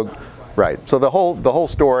 So the whole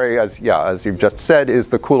story, as you've just said, is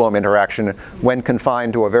the Coulomb interaction when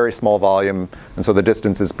confined to a very small volume, and so the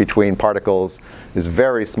distances between particles is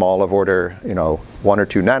very small, of order 1 or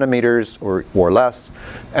 2 nanometers or less,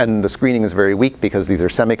 and the screening is very weak because these are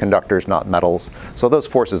semiconductors, not metals. So those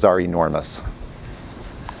forces are enormous.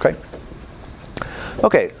 Okay.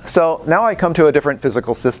 Okay. So now I come to a different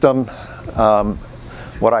physical system.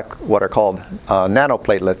 what are called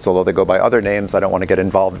nanoplatelets, although they go by other names. I don't want to get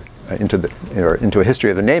involved into a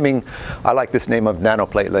history of the naming. I like this name of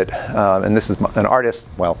nanoplatelet, and this is an artist,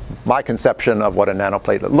 well, my conception of what a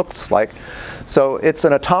nanoplatelet looks like. So it's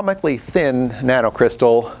an atomically thin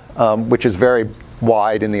nanocrystal, which is very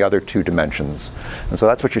wide in the other two dimensions. And so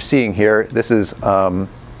that's what you're seeing here. This is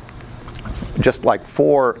just like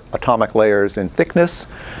 4 atomic layers in thickness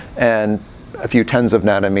and a few tens of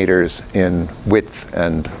nanometers in width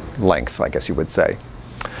and length, I guess you would say.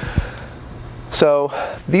 So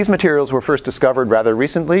these materials were first discovered rather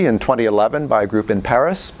recently in 2011 by a group in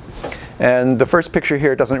Paris. And the first picture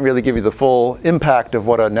here doesn't really give you the full impact of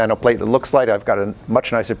what a nanoplatelet looks like. I've got a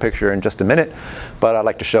much nicer picture in just a minute, but I'd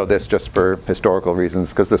like to show this just for historical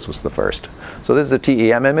reasons because this was the first. So this is a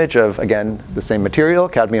TEM image of, again, the same material,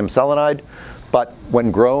 cadmium selenide, but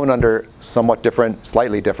when grown under somewhat different,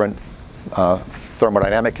 slightly different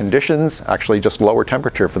thermodynamic conditions, actually just lower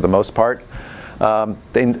temperature for the most part,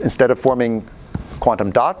 they, instead of forming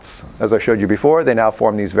quantum dots, as I showed you before, they now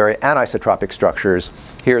form these very anisotropic structures.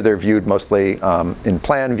 Here they're viewed mostly in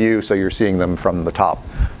plan view, so you're seeing them from the top.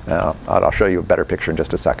 I'll show you a better picture in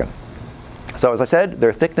just a second. So as I said,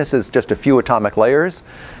 their thickness is just a few atomic layers.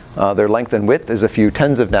 Their length and width is a few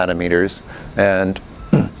tens of nanometers. And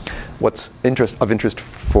what's of interest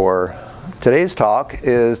for today's talk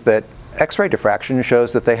is that X-ray diffraction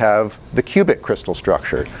shows that they have the cubic crystal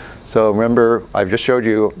structure. So remember, I've just showed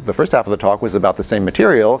you the first half of the talk was about the same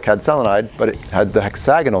material, cad selenide, but it had the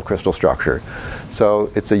hexagonal crystal structure.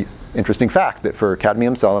 So it's an interesting fact that for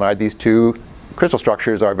cadmium selenide, these two crystal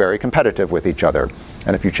structures are very competitive with each other.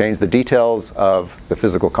 And if you change the details of the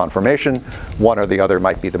physical conformation, one or the other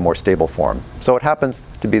might be the more stable form. So it happens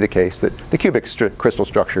to be the case that the cubic crystal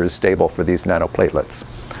structure is stable for these nanoplatelets.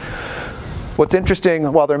 What's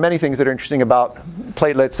interesting, well, there are many things that are interesting about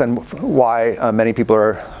platelets and why many people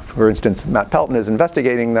are, for instance, Matt Pelton is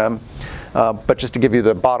investigating them. But just to give you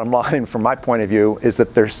the bottom line from my point of view is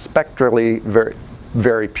that they're spectrally very,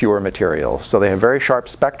 very pure materials. So they have very sharp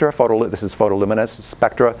spectra, this is photoluminescence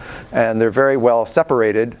spectra, and they're very well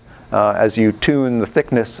separated. As you tune the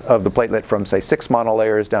thickness of the platelet from, say, 6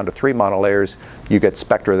 monolayers down to 3 monolayers, you get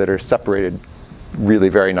spectra that are separated really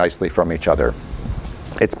very nicely from each other.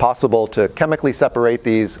 It's possible to chemically separate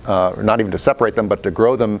these, not even to separate them, but to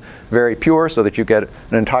grow them very pure so that you get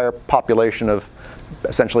an entire population of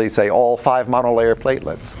essentially, say, all 5 monolayer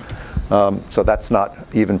platelets. So that's not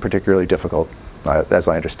even particularly difficult, as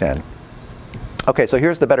I understand. Okay, so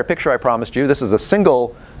here's the better picture I promised you. This is a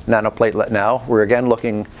single nanoplatelet now. We're again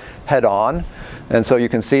looking head on. And so you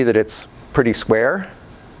can see that it's pretty square,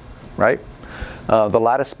 right? The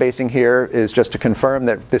lattice spacing here is just to confirm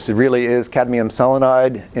that this really is cadmium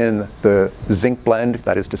selenide in the zinc blend,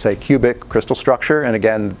 that is to say cubic crystal structure. And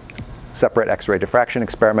again, separate X-ray diffraction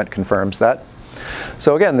experiment confirms that.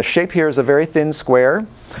 So again, the shape here is a very thin square.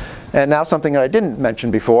 And now something that I didn't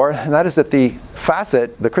mention before, and that is that the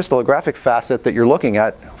facet, the crystallographic facet that you're looking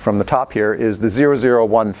at from the top here is the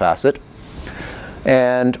 001 facet.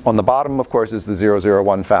 And on the bottom, of course, is the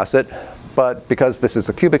 001 facet. But because this is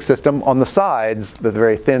a cubic system, on the sides, the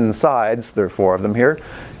very thin sides, there are 4 of them here,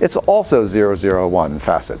 it's also 001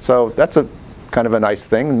 facet. So that's a kind of a nice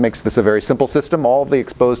thing. It makes this a very simple system. All of the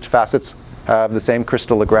exposed facets have the same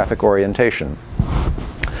crystallographic orientation.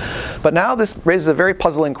 But now this raises a very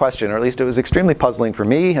puzzling question, or at least it was extremely puzzling for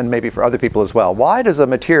me and maybe for other people as well. Why does a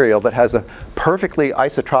material that has a perfectly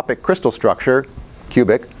isotropic crystal structure,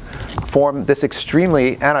 cubic, form this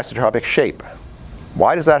extremely anisotropic shape?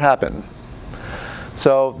 Why does that happen?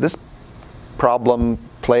 So this problem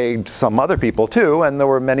plagued some other people too, and there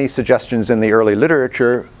were many suggestions in the early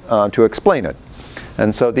literature to explain it.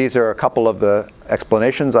 And so these are a couple of the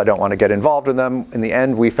explanations. I don't want to get involved in them. In the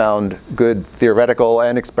end, we found good theoretical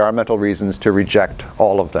and experimental reasons to reject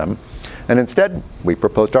all of them. And instead, we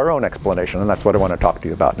proposed our own explanation, and that's what I want to talk to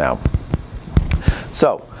you about now.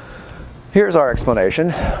 So here's our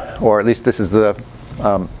explanation, or at least this is the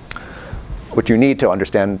what you need to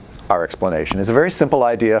understand our explanation. Is a very simple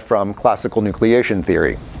idea from classical nucleation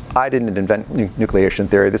theory. I didn't invent nucleation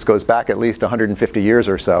theory. This goes back at least 150 years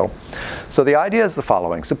or so. So the idea is the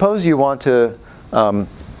following. Suppose you want to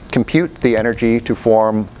compute the energy to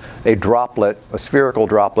form a droplet, a spherical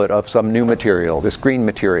droplet of some new material, this green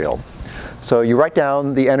material. So you write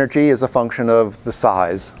down the energy as a function of the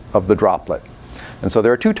size of the droplet. And so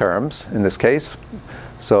there are 2 terms in this case.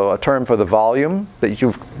 So a term for the volume that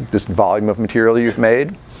this volume of material you've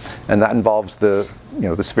made, and that involves the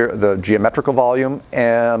geometrical volume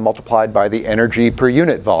and multiplied by the energy per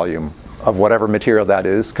unit volume of whatever material that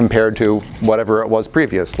is compared to whatever it was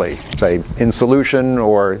previously, say in solution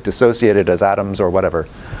or dissociated as atoms or whatever.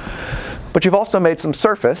 But you've also made some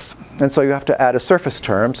surface, and so you have to add a surface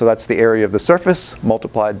term. So that's the area of the surface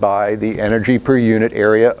multiplied by the energy per unit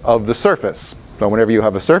area of the surface. So whenever you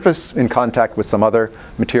have a surface in contact with some other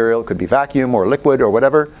material, it could be vacuum or liquid or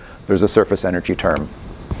whatever, there's a surface energy term.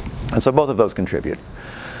 And so both of those contribute.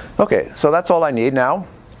 Okay, so that's all I need now.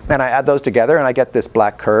 And I add those together and I get this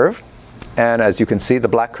black curve. And as you can see, the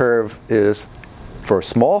black curve is, for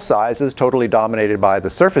small sizes, totally dominated by the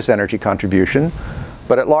surface energy contribution.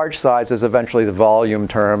 But at large sizes, eventually the volume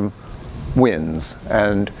term wins.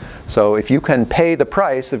 And so if you can pay the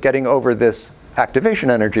price of getting over this activation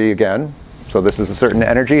energy again, so this is a certain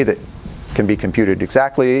energy that can be computed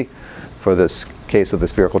exactly for this case of the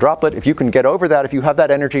spherical droplet. If you can get over that, if you have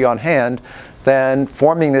that energy on hand, then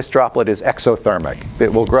forming this droplet is exothermic.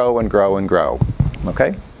 It will grow and grow and grow,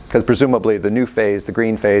 okay? Because presumably the new phase, the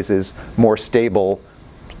green phase, is more stable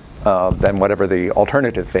than whatever the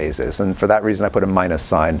alternative phase is. And for that reason, I put a minus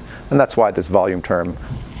sign. And that's why this volume term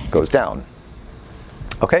goes down.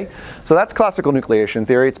 Okay, so that's classical nucleation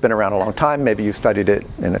theory. It's been around a long time. Maybe you studied it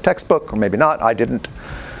in a textbook, or maybe not. I didn't.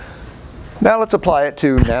 Now let's apply it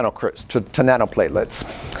to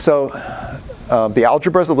nanoplatelets. So the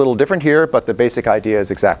algebra is a little different here, but the basic idea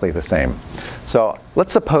is exactly the same. So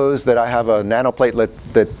let's suppose that I have a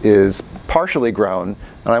nanoplatelet that is partially grown,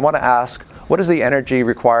 and I want to ask, what is the energy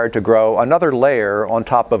required to grow another layer on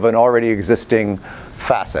top of an already existing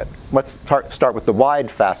facet? Let's start with the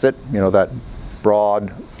wide facet, that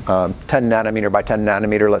broad 10 nanometer by 10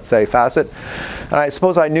 nanometer, let's say, facet. And I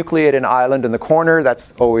suppose I nucleate an island in the corner.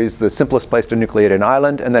 That's always the simplest place to nucleate an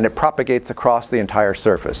island. And then it propagates across the entire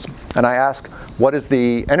surface. And I ask, what is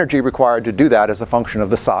the energy required to do that as a function of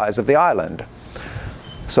the size of the island?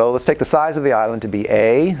 So let's take the size of the island to be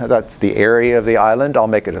A. That's the area of the island. I'll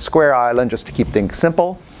make it a square island just to keep things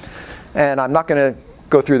simple. And I'm not going to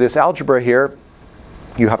go through this algebra here.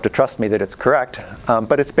 You have to trust me that it's correct,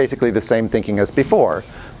 but it's basically the same thinking as before.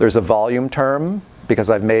 There's a volume term because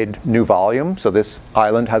I've made new volume, so this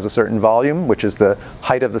island has a certain volume, which is the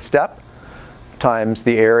height of the step times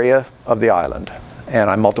the area of the island. And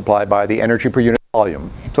I multiply by the energy per unit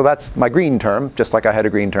volume. So that's my green term, just like I had a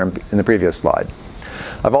green term in the previous slide.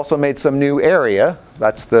 I've also made some new area.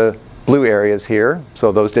 That's the blue areas here.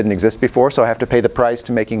 So those didn't exist before, so I have to pay the price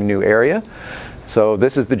to making new area. So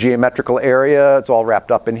this is the geometrical area. It's all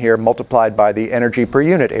wrapped up in here, multiplied by the energy per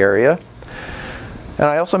unit area. And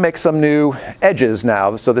I also make some new edges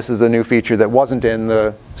now. So this is a new feature that wasn't in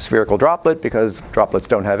the spherical droplet because droplets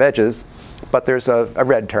don't have edges. But there's a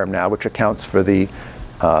red term now, which accounts for the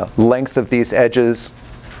length of these edges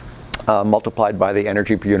multiplied by the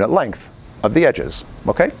energy per unit length of the edges.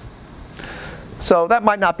 Okay? So that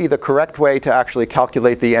might not be the correct way to actually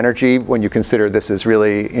calculate the energy when you consider this is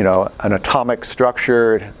really, an atomic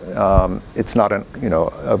structure. It's not it's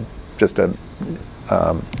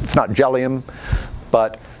not jellium,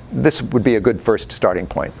 but this would be a good first starting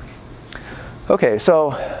point. Okay,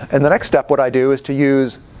 so in the next step, what I do is to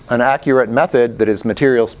use an accurate method that is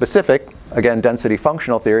material specific, again, density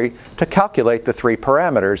functional theory, to calculate the three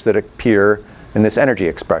parameters that appear in this energy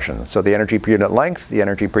expression. So the energy per unit length, the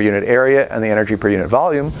energy per unit area, and the energy per unit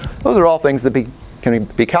volume, those are all things that can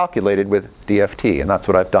be calculated with DFT, and that's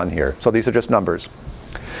what I've done here. So these are just numbers.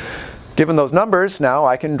 Given those numbers, now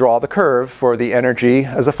I can draw the curve for the energy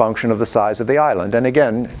as a function of the size of the island. And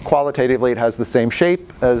again, qualitatively, it has the same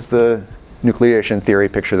shape as the nucleation theory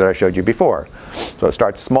picture that I showed you before. So it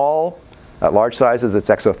starts small, at large sizes it's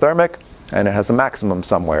exothermic, and it has a maximum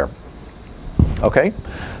somewhere. Okay?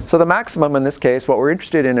 So the maximum in this case, what we're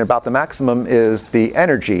interested in about the maximum is the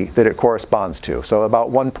energy that it corresponds to. So about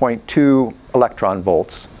 1.2 electron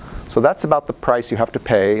volts. So that's about the price you have to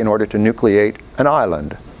pay in order to nucleate an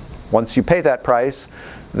island. Once you pay that price,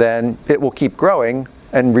 then it will keep growing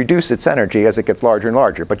and reduce its energy as it gets larger and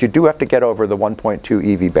larger. But you do have to get over the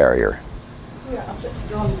 1.2 EV barrier. Yeah,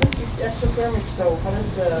 this is exothermic, so how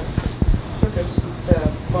does the surface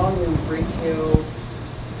volume ratio,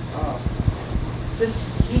 this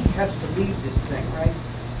heat has to leave this thing, right?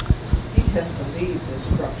 Heat has to leave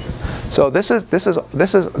this structure. So this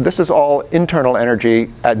is all internal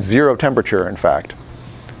energy at zero temperature, in fact.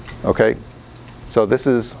 Okay, so this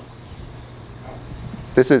is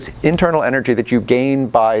internal energy that you gain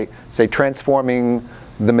by, say, transforming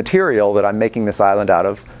the material that I'm making this island out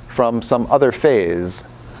of from some other phase.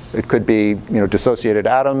 It could be, dissociated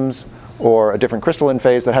atoms or a different crystalline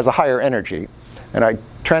phase that has a higher energy. And I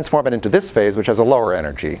transform it into this phase, which has a lower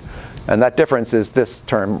energy. And that difference is this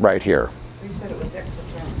term right here. You said it was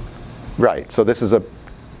exothermic. Right. So this is a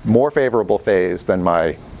more favorable phase than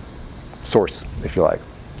my source, if you like.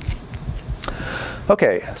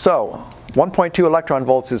 Okay, so 1.2 electron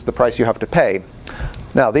volts is the price you have to pay.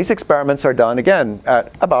 Now, these experiments are done, again,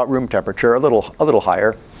 at about room temperature, a little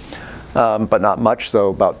higher, but not much, so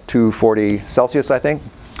about 240 Celsius, I think.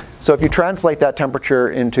 So if you translate that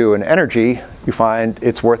temperature into an energy, you find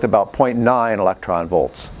it's worth about 0.9 electron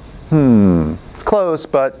volts. It's close,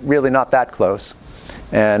 but really not that close.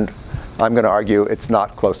 And I'm going to argue it's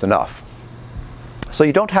not close enough. So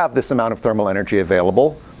you don't have this amount of thermal energy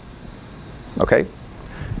available. Okay?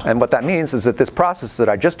 And what that means is that this process that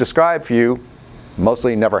I just described for you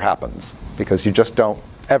mostly never happens, because you just don't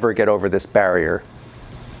ever get over this barrier,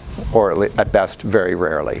 or at best, very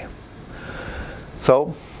rarely.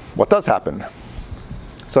 So what does happen?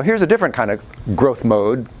 So here's a different kind of growth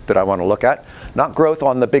mode that I want to look at. Not growth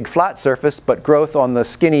on the big flat surface, but growth on the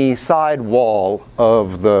skinny side wall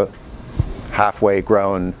of the halfway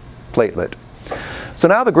grown platelet. So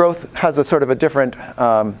now the growth has a sort of a different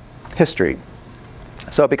history.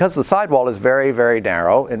 So because the sidewall is very, very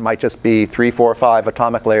narrow, it might just be 3, 4, 5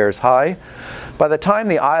 atomic layers high. By the time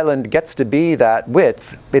the island gets to be that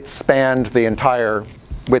width, it's spanned the entire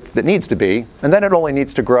width it needs to be, and then it only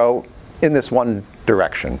needs to grow in this one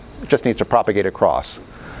direction. It just needs to propagate across.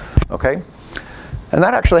 Okay? And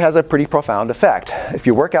that actually has a pretty profound effect. If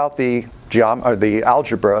you work out the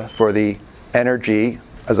algebra for the energy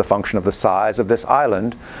as a function of the size of this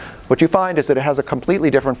island, what you find is that it has a completely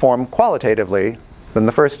different form qualitatively than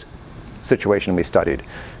the first situation we studied,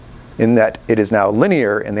 in that it is now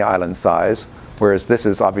linear in the island size, whereas this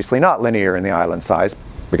is obviously not linear in the island size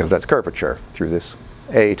because it has curvature through this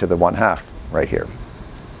a to the 1/2 right here.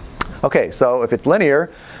 Okay, so if it's linear,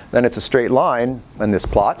 then it's a straight line in this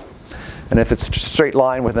plot. And if it's a straight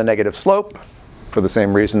line with a negative slope, for the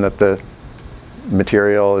same reason that the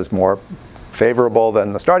material is more favorable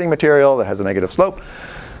than the starting material that has a negative slope,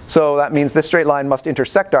 so that means this straight line must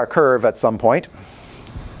intersect our curve at some point.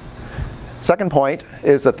 Second point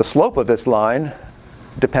is that the slope of this line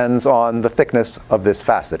depends on the thickness of this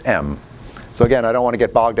facet, M. So again, I don't want to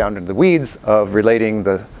get bogged down into the weeds of relating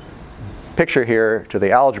the picture here to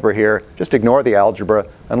the algebra here. Just ignore the algebra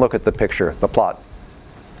and look at the picture, the plot.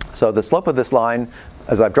 So the slope of this line,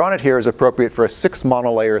 as I've drawn it here, is appropriate for a 6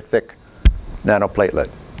 monolayer thick nanoplatelet.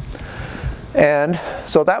 And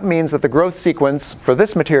so that means that the growth sequence for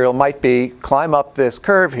this material might be climb up this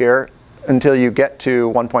curve here until you get to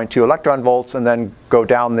 1.2 electron volts and then go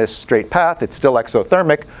down this straight path. It's still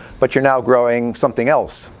exothermic, but you're now growing something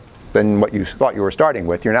else than what you thought you were starting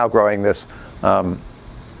with. You're now growing this,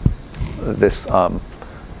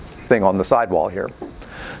 thing on the sidewall here.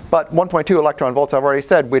 But 1.2 electron volts, I've already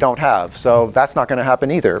said, we don't have. So that's not going to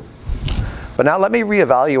happen either. But now let me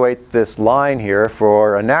reevaluate this line here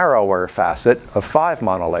for a narrower facet of 5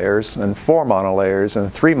 monolayers and 4 monolayers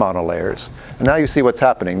and 3 monolayers. And now you see what's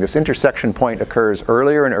happening. This intersection point occurs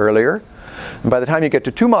earlier and earlier. And by the time you get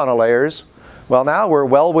to 2 monolayers, well, now we're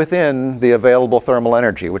well within the available thermal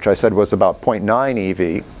energy, which I said was about 0.9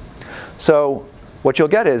 eV. So what you'll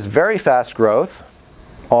get is very fast growth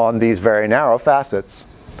on these very narrow facets,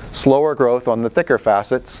 slower growth on the thicker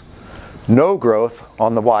facets, no growth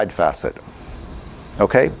on the wide facet.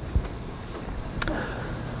 Okay?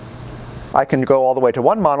 I can go all the way to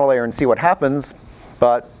 1 monolayer and see what happens,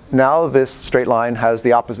 but now this straight line has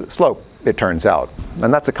the opposite slope, it turns out.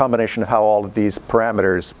 And that's a combination of how all of these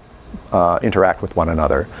parameters interact with one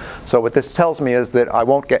another. So what this tells me is that I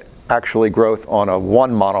won't get actually growth on a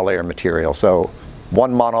 1 monolayer material. So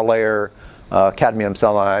 1 monolayer cadmium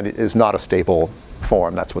selenide is not a stable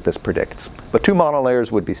form. That's what this predicts. But 2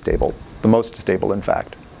 monolayers would be stable, the most stable in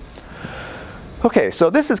fact. Okay, so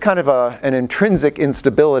this is kind of an intrinsic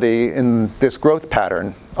instability in this growth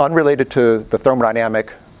pattern, unrelated to the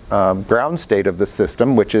thermodynamic ground state of the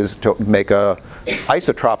system, which is to make a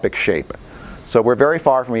isotropic shape. So we're very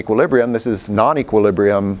far from equilibrium. This is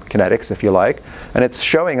non-equilibrium kinetics, if you like. And it's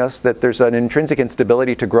showing us that there's an intrinsic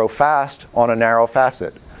instability to grow fast on a narrow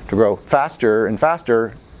facet. To grow faster and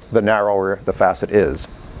faster, the narrower the facet is.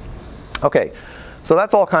 Okay, so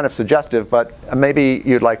that's all kind of suggestive, but maybe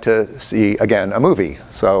you'd like to see, again, a movie.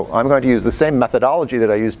 So I'm going to use the same methodology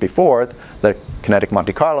that I used before, the kinetic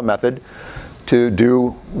Monte Carlo method, to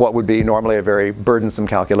do what would be normally a very burdensome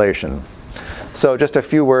calculation. So just a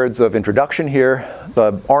few words of introduction here.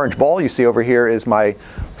 The orange ball you see over here is my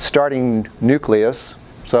starting nucleus.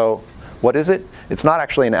 So what is it? it's not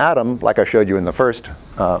actually an atom like I showed you in the first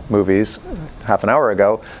movies half an hour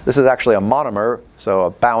ago. This is actually a monomer, so a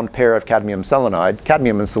bound pair of cadmium selenide.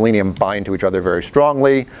 Cadmium and selenium bind to each other very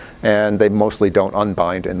strongly, and they mostly don't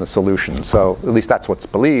unbind in the solution. So at least that's what's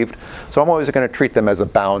believed. So I'm always going to treat them as a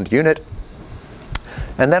bound unit.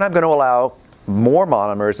 And then I'm going to allow more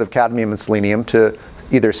monomers of cadmium and selenium to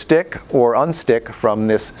either stick or unstick from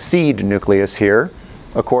this seed nucleus here,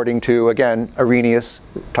 according to, again, Arrhenius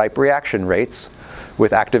type reaction rates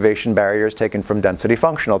with activation barriers taken from density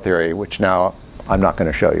functional theory, which now I'm not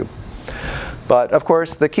going to show you. But of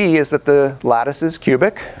course, the key is that the lattice is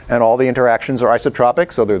cubic and all the interactions are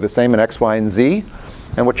isotropic, so they're the same in X, Y, and Z.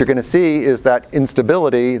 And what you're going to see is that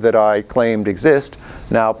instability that I claimed exist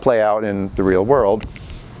now play out in the real world.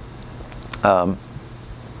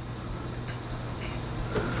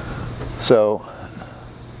 So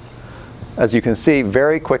as you can see,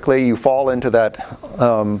 very quickly you fall into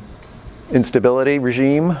that instability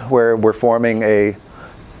regime where we're forming a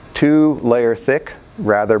 2-layer thick,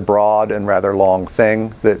 rather broad and rather long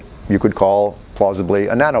thing that you could call plausibly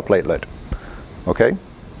a nanoplatelet. Okay?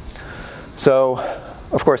 So,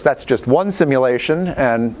 of course, that's just one simulation,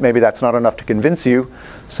 and maybe that's not enough to convince you.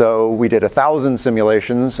 So we did 1,000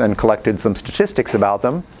 simulations and collected some statistics about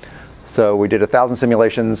them. So we did 1,000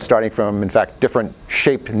 simulations starting from, in fact, different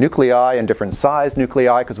shaped nuclei and different sized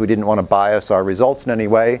nuclei because we didn't want to bias our results in any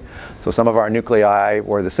way. So some of our nuclei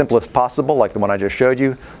were the simplest possible, like the one I just showed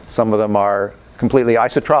you. Some of them are completely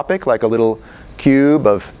isotropic, like a little cube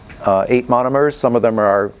of 8 monomers. Some of them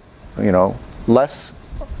are, less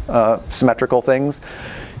symmetrical things.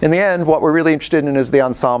 In the end, what we're really interested in is the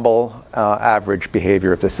ensemble average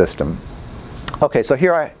behavior of the system. Okay, so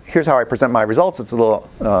here's how I present my results. It's a little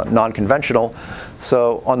non-conventional.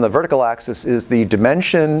 So on the vertical axis is the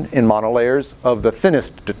dimension in monolayers of the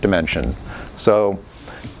thinnest dimension. So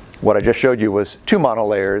what I just showed you was 2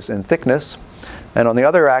 monolayers in thickness. And on the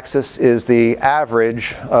other axis is the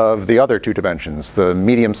average of the other 2 dimensions, the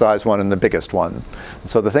medium-sized one and the biggest one.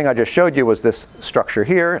 So the thing I just showed you was this structure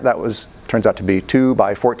here. That turns out to be 2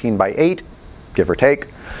 by 14 by 8, give or take.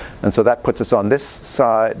 And so that puts us on this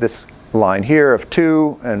side, this line here of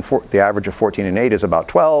 2, and the average of 14 and 8 is about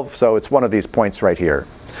 12, so it's one of these points right here.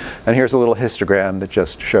 And here's a little histogram that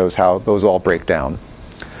just shows how those all break down.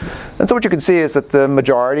 And so what you can see is that the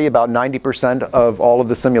majority, about 90% of all of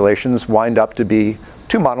the simulations wind up to be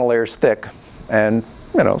 2 monolayers thick and,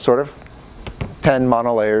 sort of 10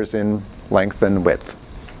 monolayers in length and width.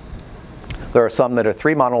 There are some that are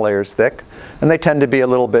 3 monolayers thick, and they tend to be a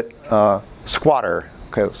little bit squatter,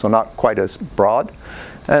 okay, so not quite as broad.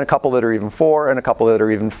 And a couple that are even 4, and a couple that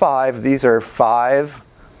are even 5. These are 5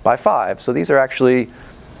 by 5. So these are actually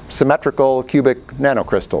symmetrical cubic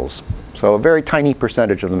nanocrystals. So a very tiny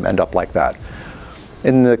percentage of them end up like that.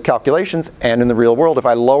 In the calculations and in the real world, if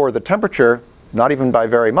I lower the temperature, not even by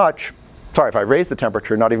very much, if I raise the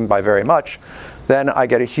temperature, not even by very much, then I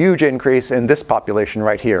get a huge increase in this population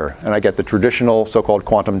right here. And I get the traditional so-called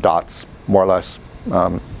quantum dots, more or less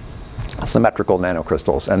symmetrical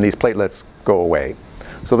nanocrystals. And these platelets go away.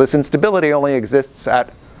 So this instability only exists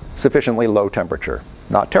at sufficiently low temperature.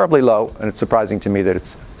 Not terribly low, and it's surprising to me that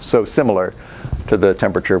it's so similar to the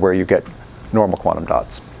temperature where you get normal quantum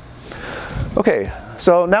dots. Okay,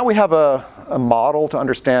 so now we have a model to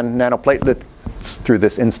understand nanoplatelets through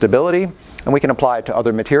this instability, and we can apply it to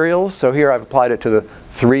other materials. So here I've applied it to the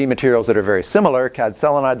 3 materials that are very similar: cad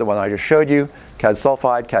selenide, the one I just showed you, cad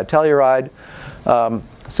sulfide, cad telluride.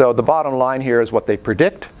 So the bottom line here is what they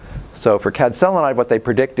predict. So for cad selenide, what they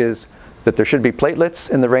predict is that there should be platelets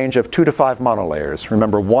in the range of 2 to 5 monolayers.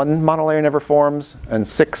 Remember, 1 monolayer never forms, and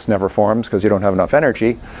 6 never forms because you don't have enough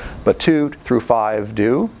energy. But 2 through 5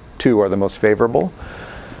 do. 2 are the most favorable.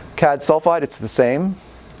 Cad sulfide, it's the same.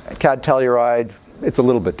 Cad telluride, it's a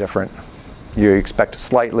little bit different. You expect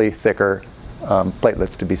slightly thicker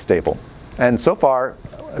platelets to be stable. And so far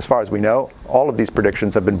as we know, all of these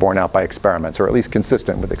predictions have been borne out by experiments, or at least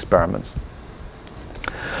consistent with experiments.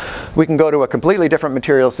 We can go to a completely different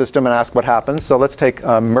material system and ask what happens. So let's take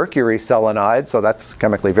mercury selenide. So that's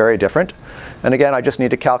chemically very different. And again, I just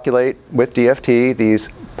need to calculate with DFT these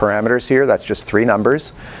parameters here. That's just 3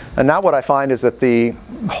 numbers. And now what I find is that the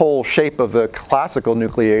whole shape of the classical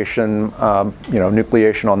nucleation,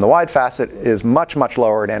 nucleation on the wide facet is much, much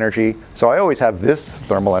lower in energy. So I always have this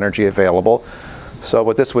thermal energy available. So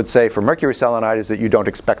what this would say for mercury selenide is that you don't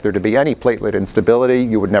expect there to be any platelet instability.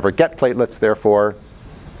 You would never get platelets, therefore.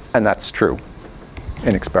 And that's true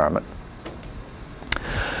in experiment.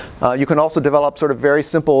 You can also develop sort of very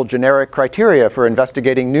simple generic criteria for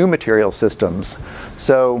investigating new material systems.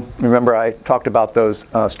 So remember I talked about those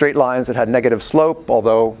straight lines that had negative slope,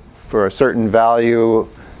 although For a certain value,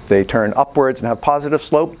 they turn upwards and have positive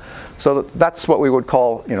slope. So that's what we would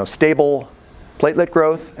call, stable platelet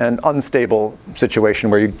growth and unstable situation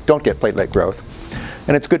where you don't get platelet growth.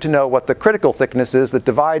 And it's good to know what the critical thickness is that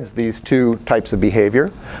divides these two types of behavior.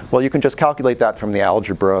 Well, you can just calculate that from the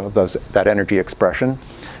algebra of that energy expression.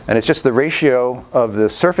 And it's just the ratio of the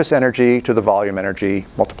surface energy to the volume energy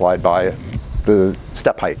multiplied by the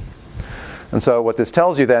step height. And so what this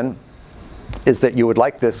tells you then is that you would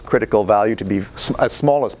like this critical value to be as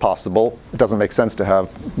small as possible. It doesn't make sense to have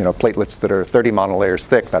platelets that are 30 monolayers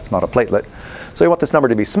thick. That's not a platelet. So you want this number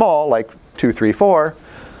to be small, like 2, 3, 4.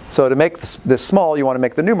 So to make this small, you want to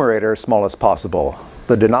make the numerator as small as possible.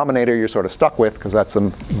 The denominator you're sort of stuck with, because that's a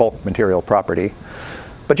bulk material property.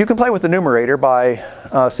 But you can play with the numerator by,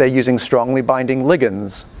 say, using strongly binding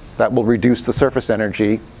ligands that will reduce the surface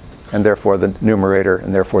energy, and therefore the numerator,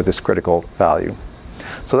 and therefore this critical value.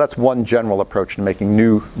 So that's one general approach to making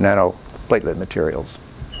new nanoplatelet materials.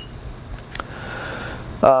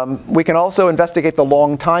 We can also investigate the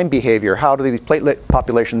long time behavior. How do these platelet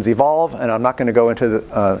populations evolve? And I'm not going to go into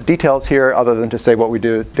the details here other than to say what we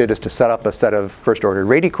did is to set up a set of first order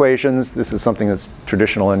rate equations. This is something that's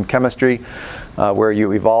traditional in chemistry, where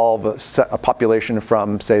you evolve a population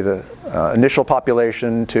from, say, the initial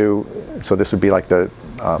population to, so this would be like the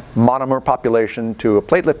monomer population, to a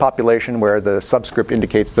platelet population where the subscript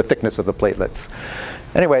indicates the thickness of the platelets.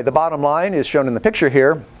 Anyway, the bottom line is shown in the picture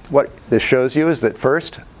here. What this shows you is that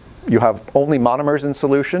first, you have only monomers in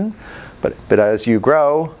solution, but as you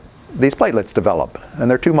grow, these platelets develop.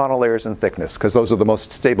 And they're 2 monolayers in thickness, because those are the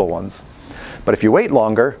most stable ones. But if you wait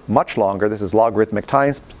longer, much longer, this is logarithmic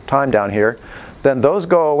time down here, then those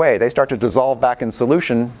go away. They start to dissolve back in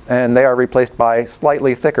solution, and they are replaced by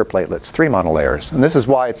slightly thicker platelets, 3 monolayers. And this is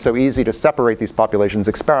why it's so easy to separate these populations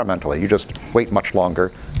experimentally. You just wait much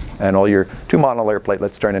longer, and all your 2 monolayer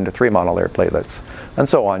platelets turn into 3 monolayer platelets. And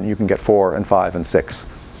so on. You can get 4 and 5 and 6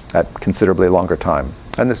 at considerably longer time.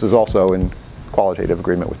 And this is also in qualitative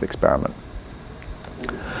agreement with the experiment.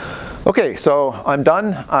 Okay, so I'm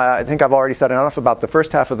done. I think I've already said enough about the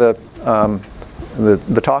first half of the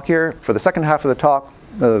talk here. For the second half of the talk,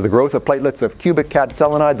 the growth of platelets of cubic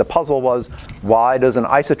cadselenide, the puzzle was, why does an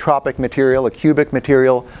isotropic material, a cubic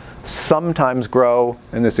material, sometimes grow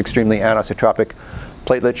in this extremely anisotropic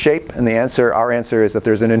platelet shape? And our answer is that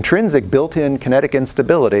there's an intrinsic built-in kinetic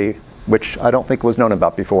instability, which I don't think was known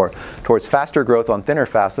about before, towards faster growth on thinner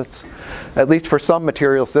facets, at least for some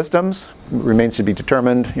material systems. It remains to be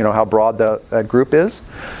determined, how broad that group is.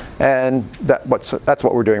 And that's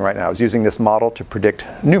what we're doing right now, is using this model to predict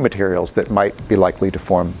new materials that might be likely to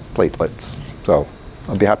form platelets. So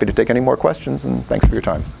I'll be happy to take any more questions, and thanks for your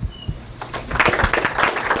time.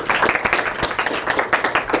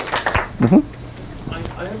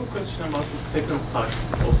 I have a question about the second part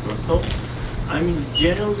of your talk.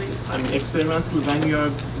 Generally, experimentally, when you are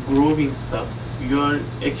growing stuff, you are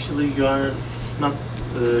not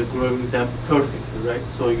growing them perfectly, right?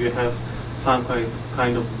 So you have some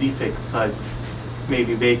kind of defect size,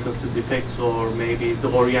 maybe vacancy defects, or maybe the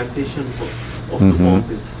orientation of the bond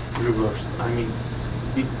is reversed.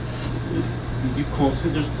 Did you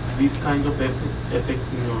consider these kind of effects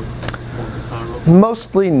in your Monte Carlo?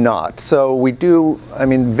 Mostly not. So we do,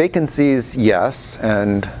 vacancies, yes,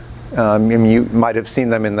 and you might have seen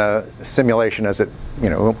them in the simulation as it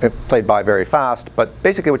played by very fast, but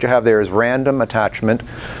basically what you have there is random attachment.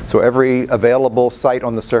 So every available site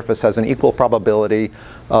on the surface has an equal probability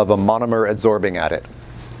of a monomer adsorbing at it.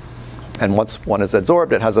 And once one is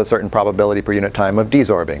adsorbed, it has a certain probability per unit time of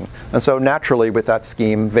desorbing. And so naturally, with that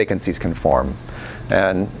scheme, vacancies can form.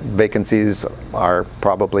 And vacancies are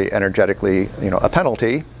probably energetically, a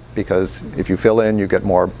penalty, because if you fill in, you get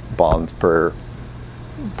more bonds per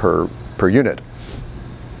unit.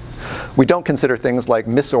 We don't consider things like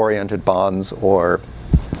misoriented bonds or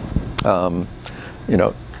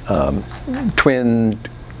twin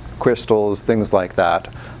crystals, things like that.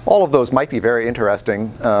 All of those might be very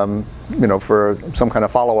interesting, for some kind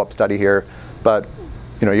of follow-up study here. But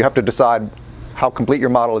you have to decide how complete your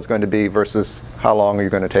model is going to be versus how long are you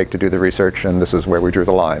going to take to do the research, and this is where we drew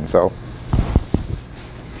the line. So,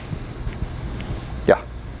 yeah.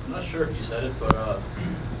 I'm not sure if you said it, but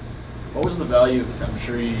what was the value of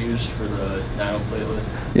temperature you used for the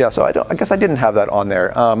nanoplatelet? Yeah, so I guess I didn't have that on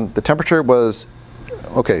there. The temperature was,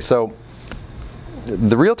 okay, so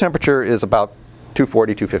the real temperature is about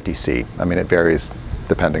 240, 250 C. It varies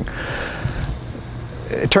depending.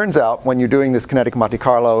 It turns out when you're doing this kinetic Monte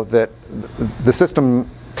Carlo that the system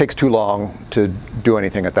takes too long to do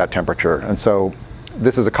anything at that temperature. And so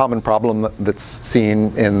this is a common problem that's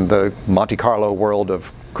seen in the Monte Carlo world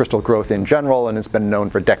of crystal growth in general, and it's been known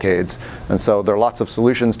for decades. And so there are lots of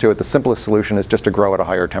solutions to it. The simplest solution is just to grow at a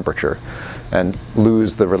higher temperature and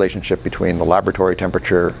lose the relationship between the laboratory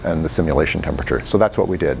temperature and the simulation temperature. So that's what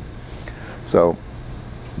we did. So,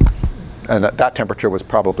 and that temperature was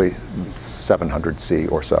probably 700 C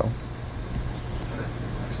or so.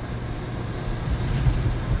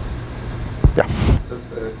 Yeah. So if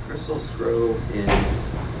the crystals grow in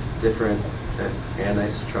different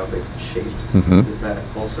anisotropic shapes, does that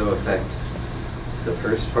also affect the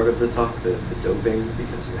first part of the talk, the doping,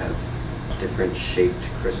 because you have different shaped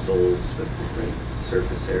crystals with different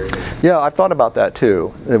surface areas? Yeah, I've thought about that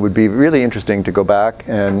too. It would be really interesting to go back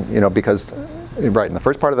and, because right in the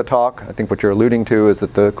first part of the talk, I think what you're alluding to is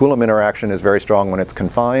that the Coulomb interaction is very strong when it's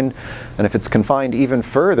confined. And if it's confined even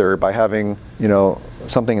further by having,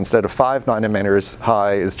 something instead of 5 nanometers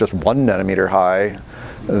high is just 1 nanometer high,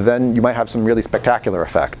 then you might have some really spectacular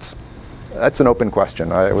effects. That's an open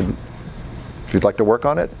question. If you'd like to work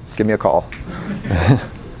on it, give me a call.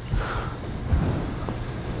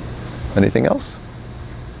 Anything else?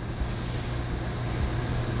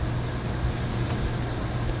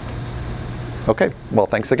 Okay, well,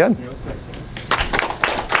 thanks again. Thanks.